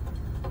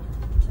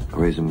 I'll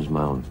raise him as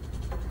my own.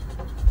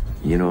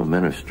 You know,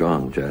 men are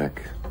strong,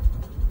 Jack.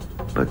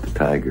 But the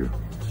tiger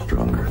is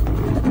stronger.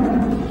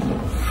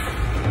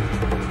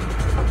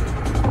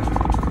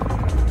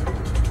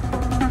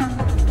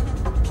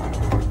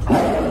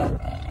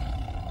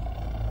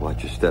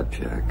 Watch your step,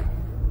 Jack.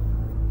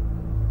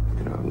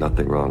 You know,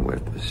 nothing wrong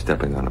with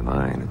stepping on a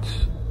mine.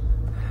 It's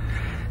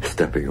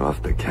stepping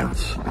off that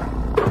counts.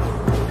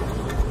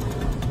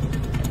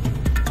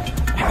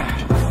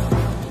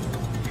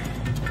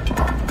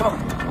 Come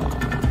on.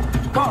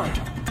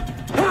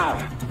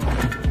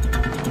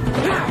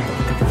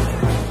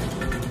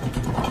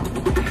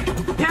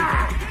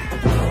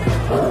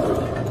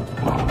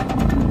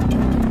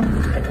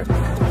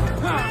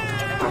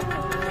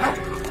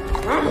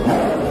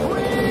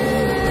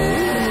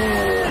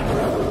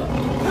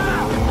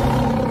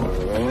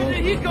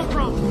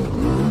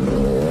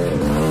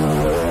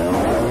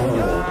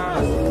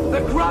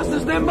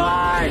 Crosses their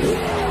minds!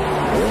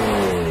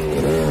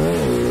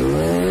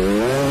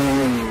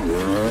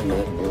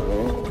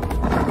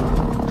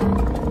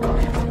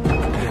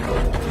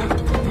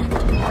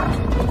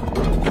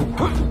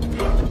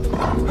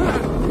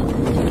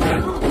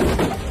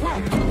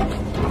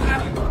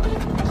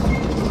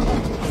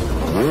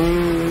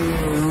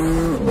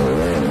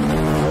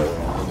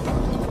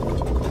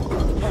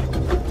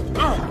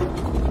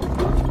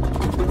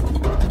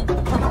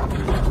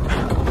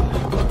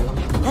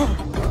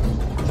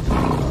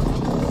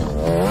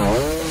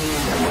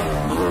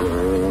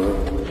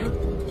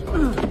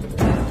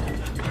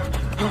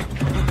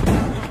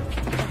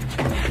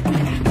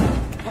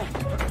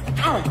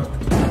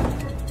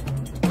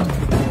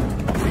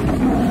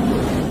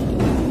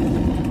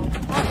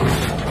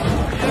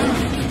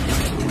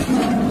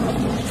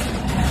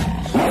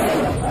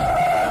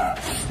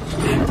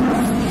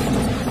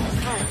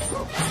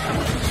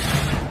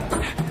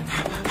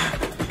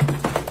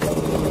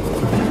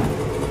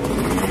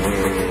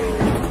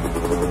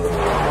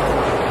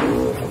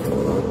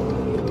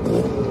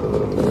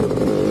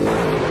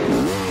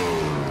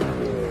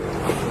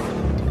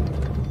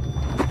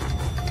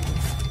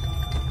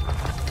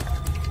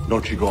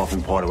 Don't you go off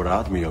and party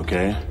without me,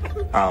 okay?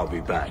 I'll be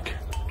back.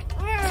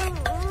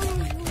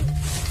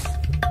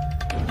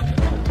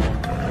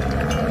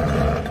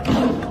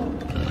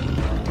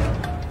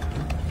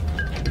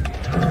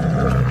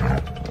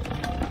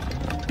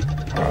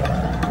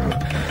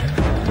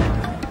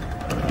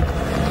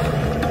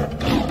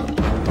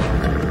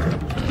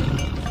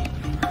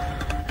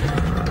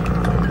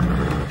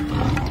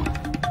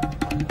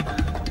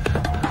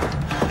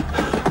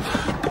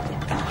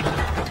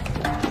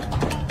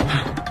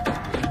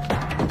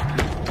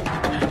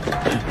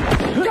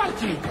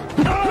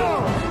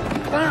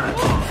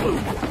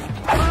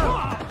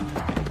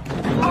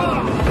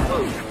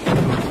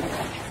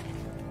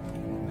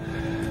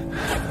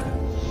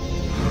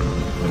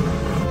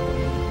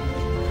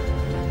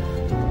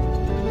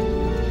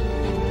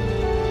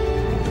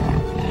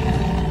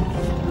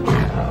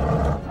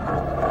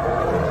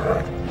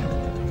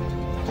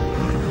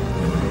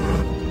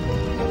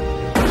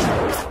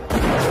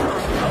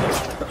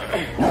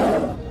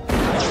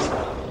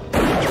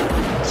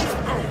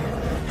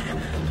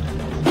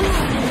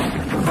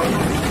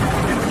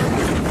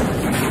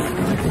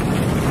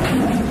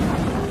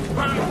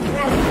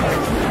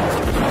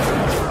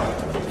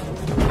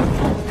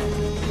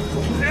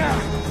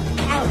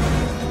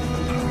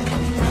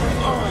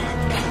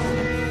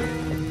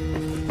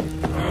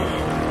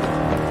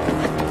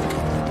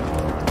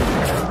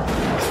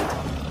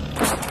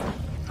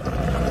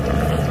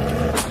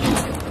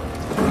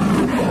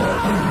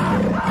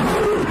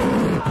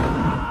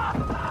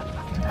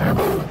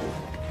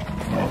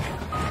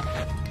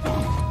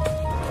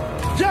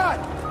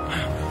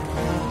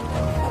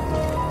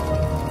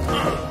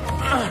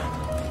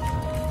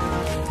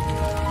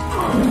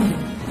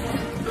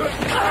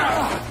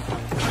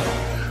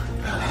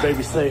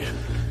 Baby's safe.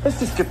 Let's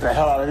just get the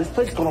hell out of here. This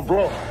place is gonna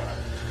blow.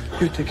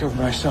 You take care of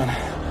my son.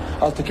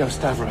 I'll take care of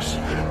Stavros.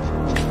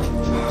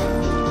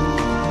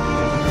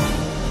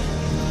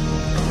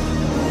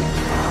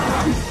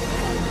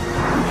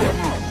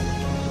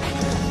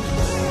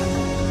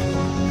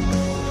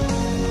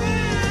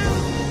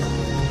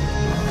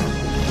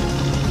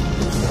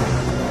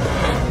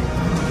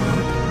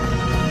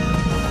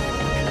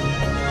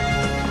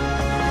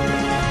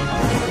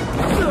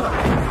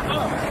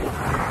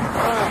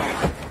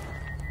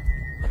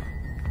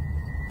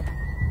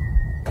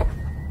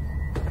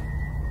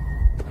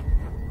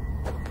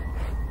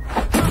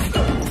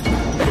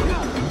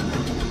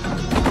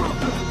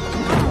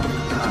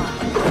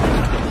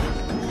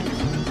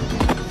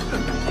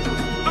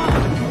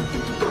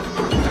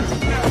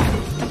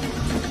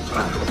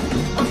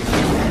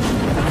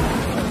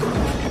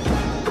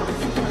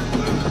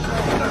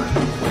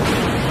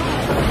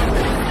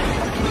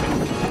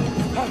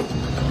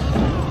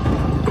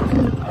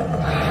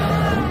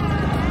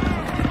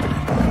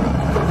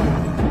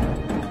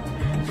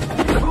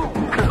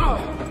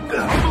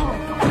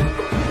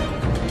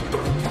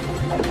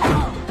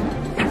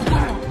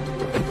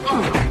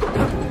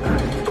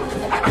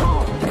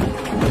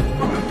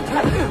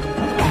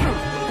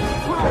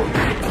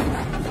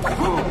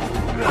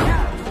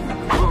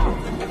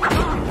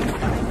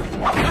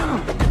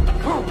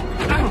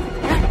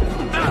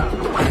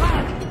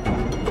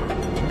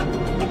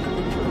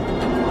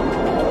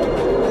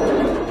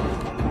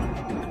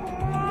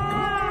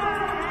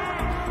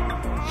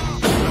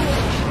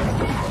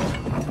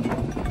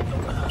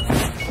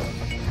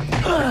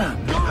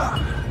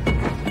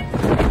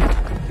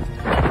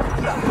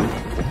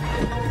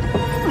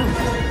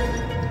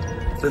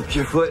 Lift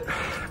your foot,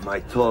 my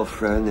tall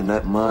friend, and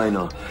that mine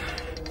will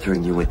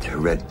turn you into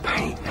red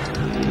paint.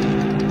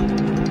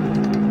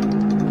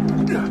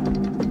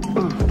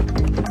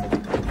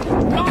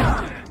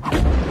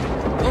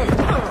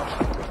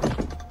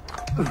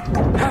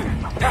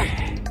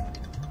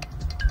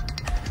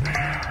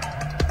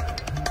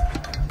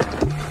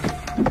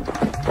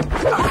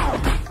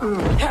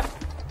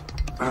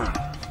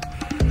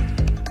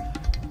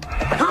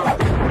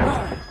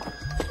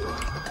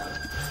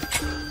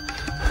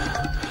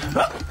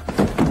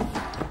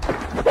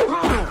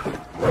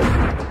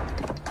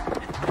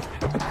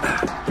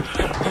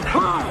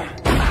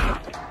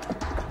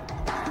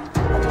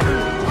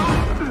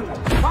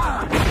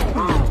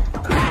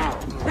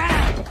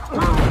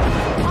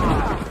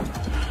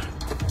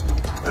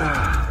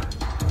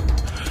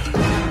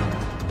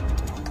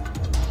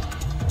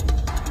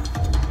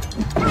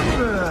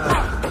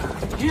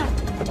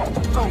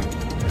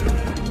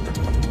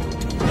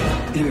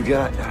 You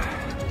got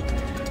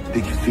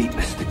big feet,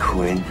 Mr.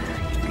 Quinn.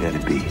 You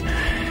gotta be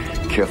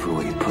careful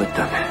where you put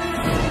them.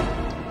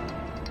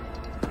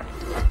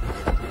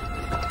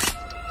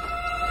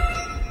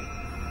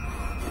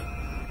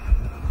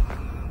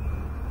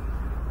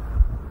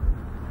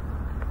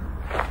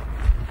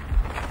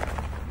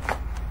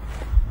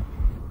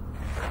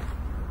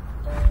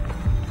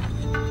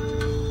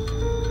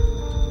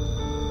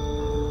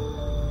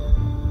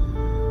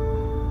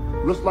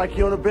 Looks like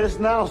you're on the bench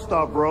now,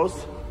 Stavros.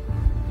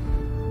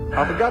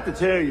 I forgot to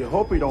tell you,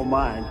 hope you don't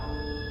mind.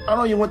 I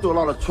know you went through a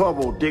lot of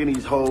trouble digging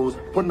these holes,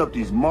 putting up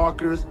these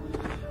markers,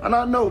 and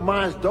I know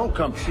mines don't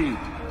come cheap.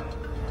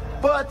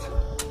 But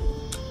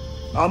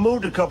I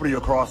moved a couple of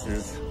your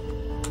crosses.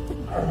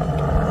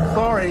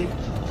 Sorry.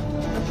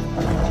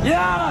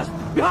 Yes!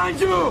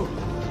 Behind you!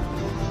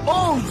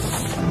 Oh!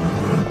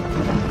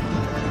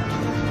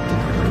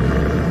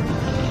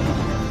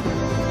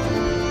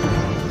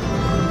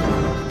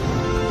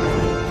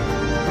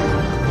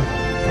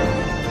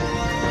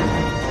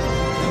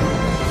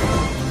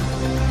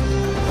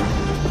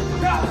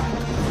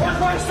 Where's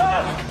my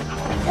son?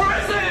 Where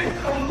is he?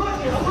 I'm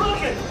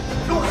looking!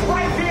 He was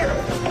right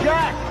here!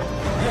 Jack!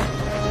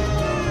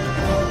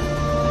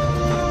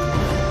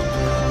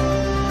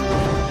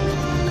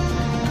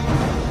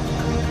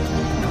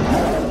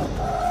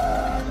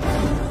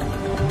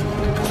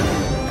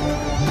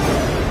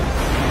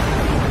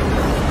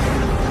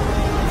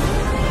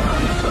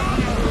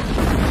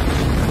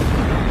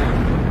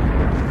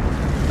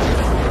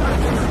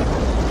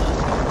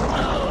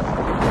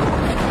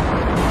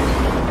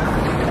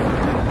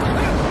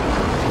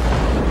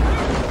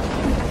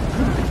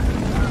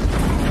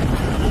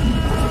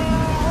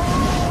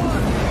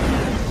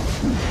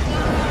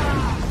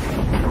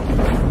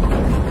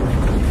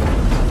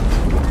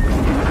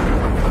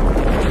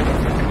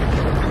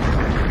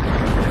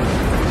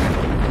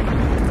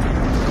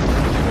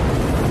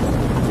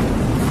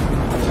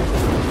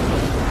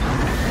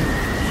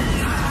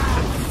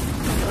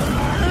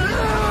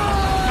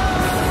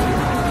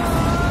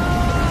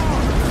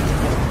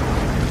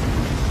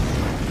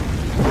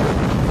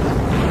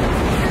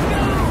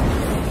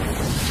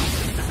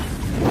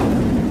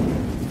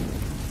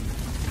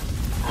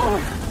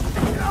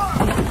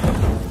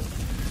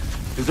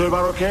 Is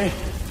everybody okay?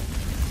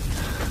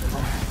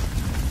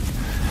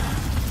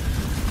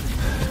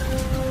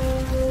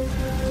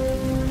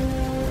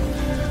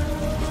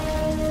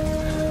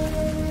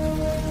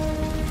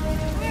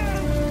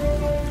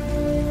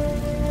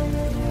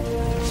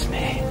 It's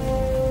me.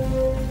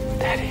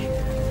 Daddy.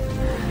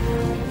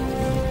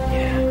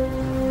 Yeah.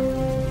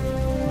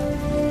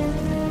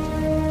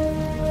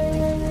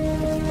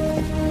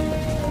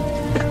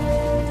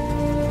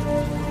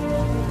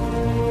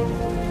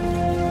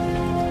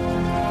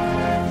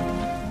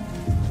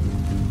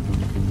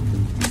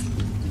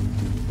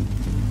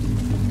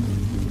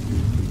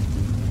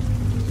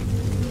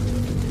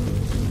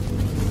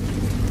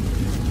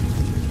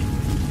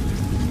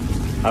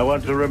 I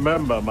want to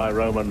remember my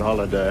Roman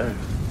holiday.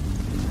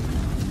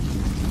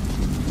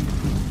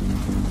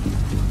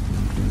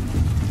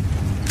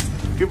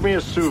 Give me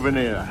a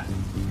souvenir.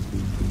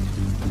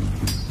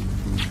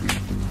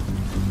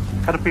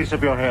 Cut a piece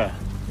of your hair.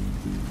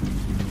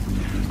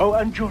 Oh,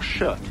 and your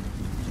shirt.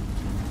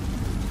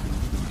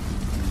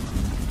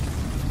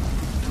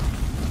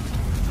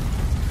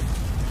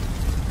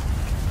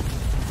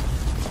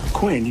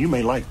 Quinn, you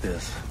may like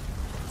this.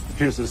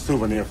 Here's a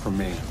souvenir from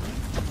me.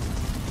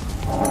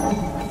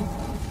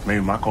 Maybe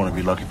my corner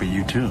be lucky for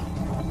you, too.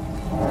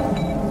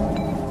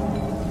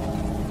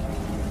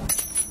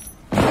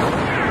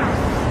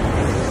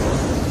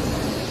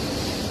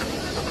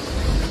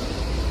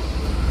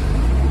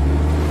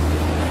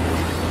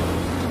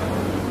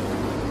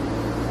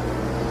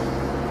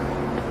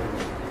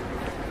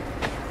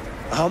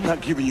 I'm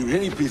not giving you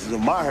any pieces of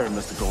my hair,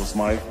 Mr.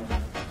 Goldsmith.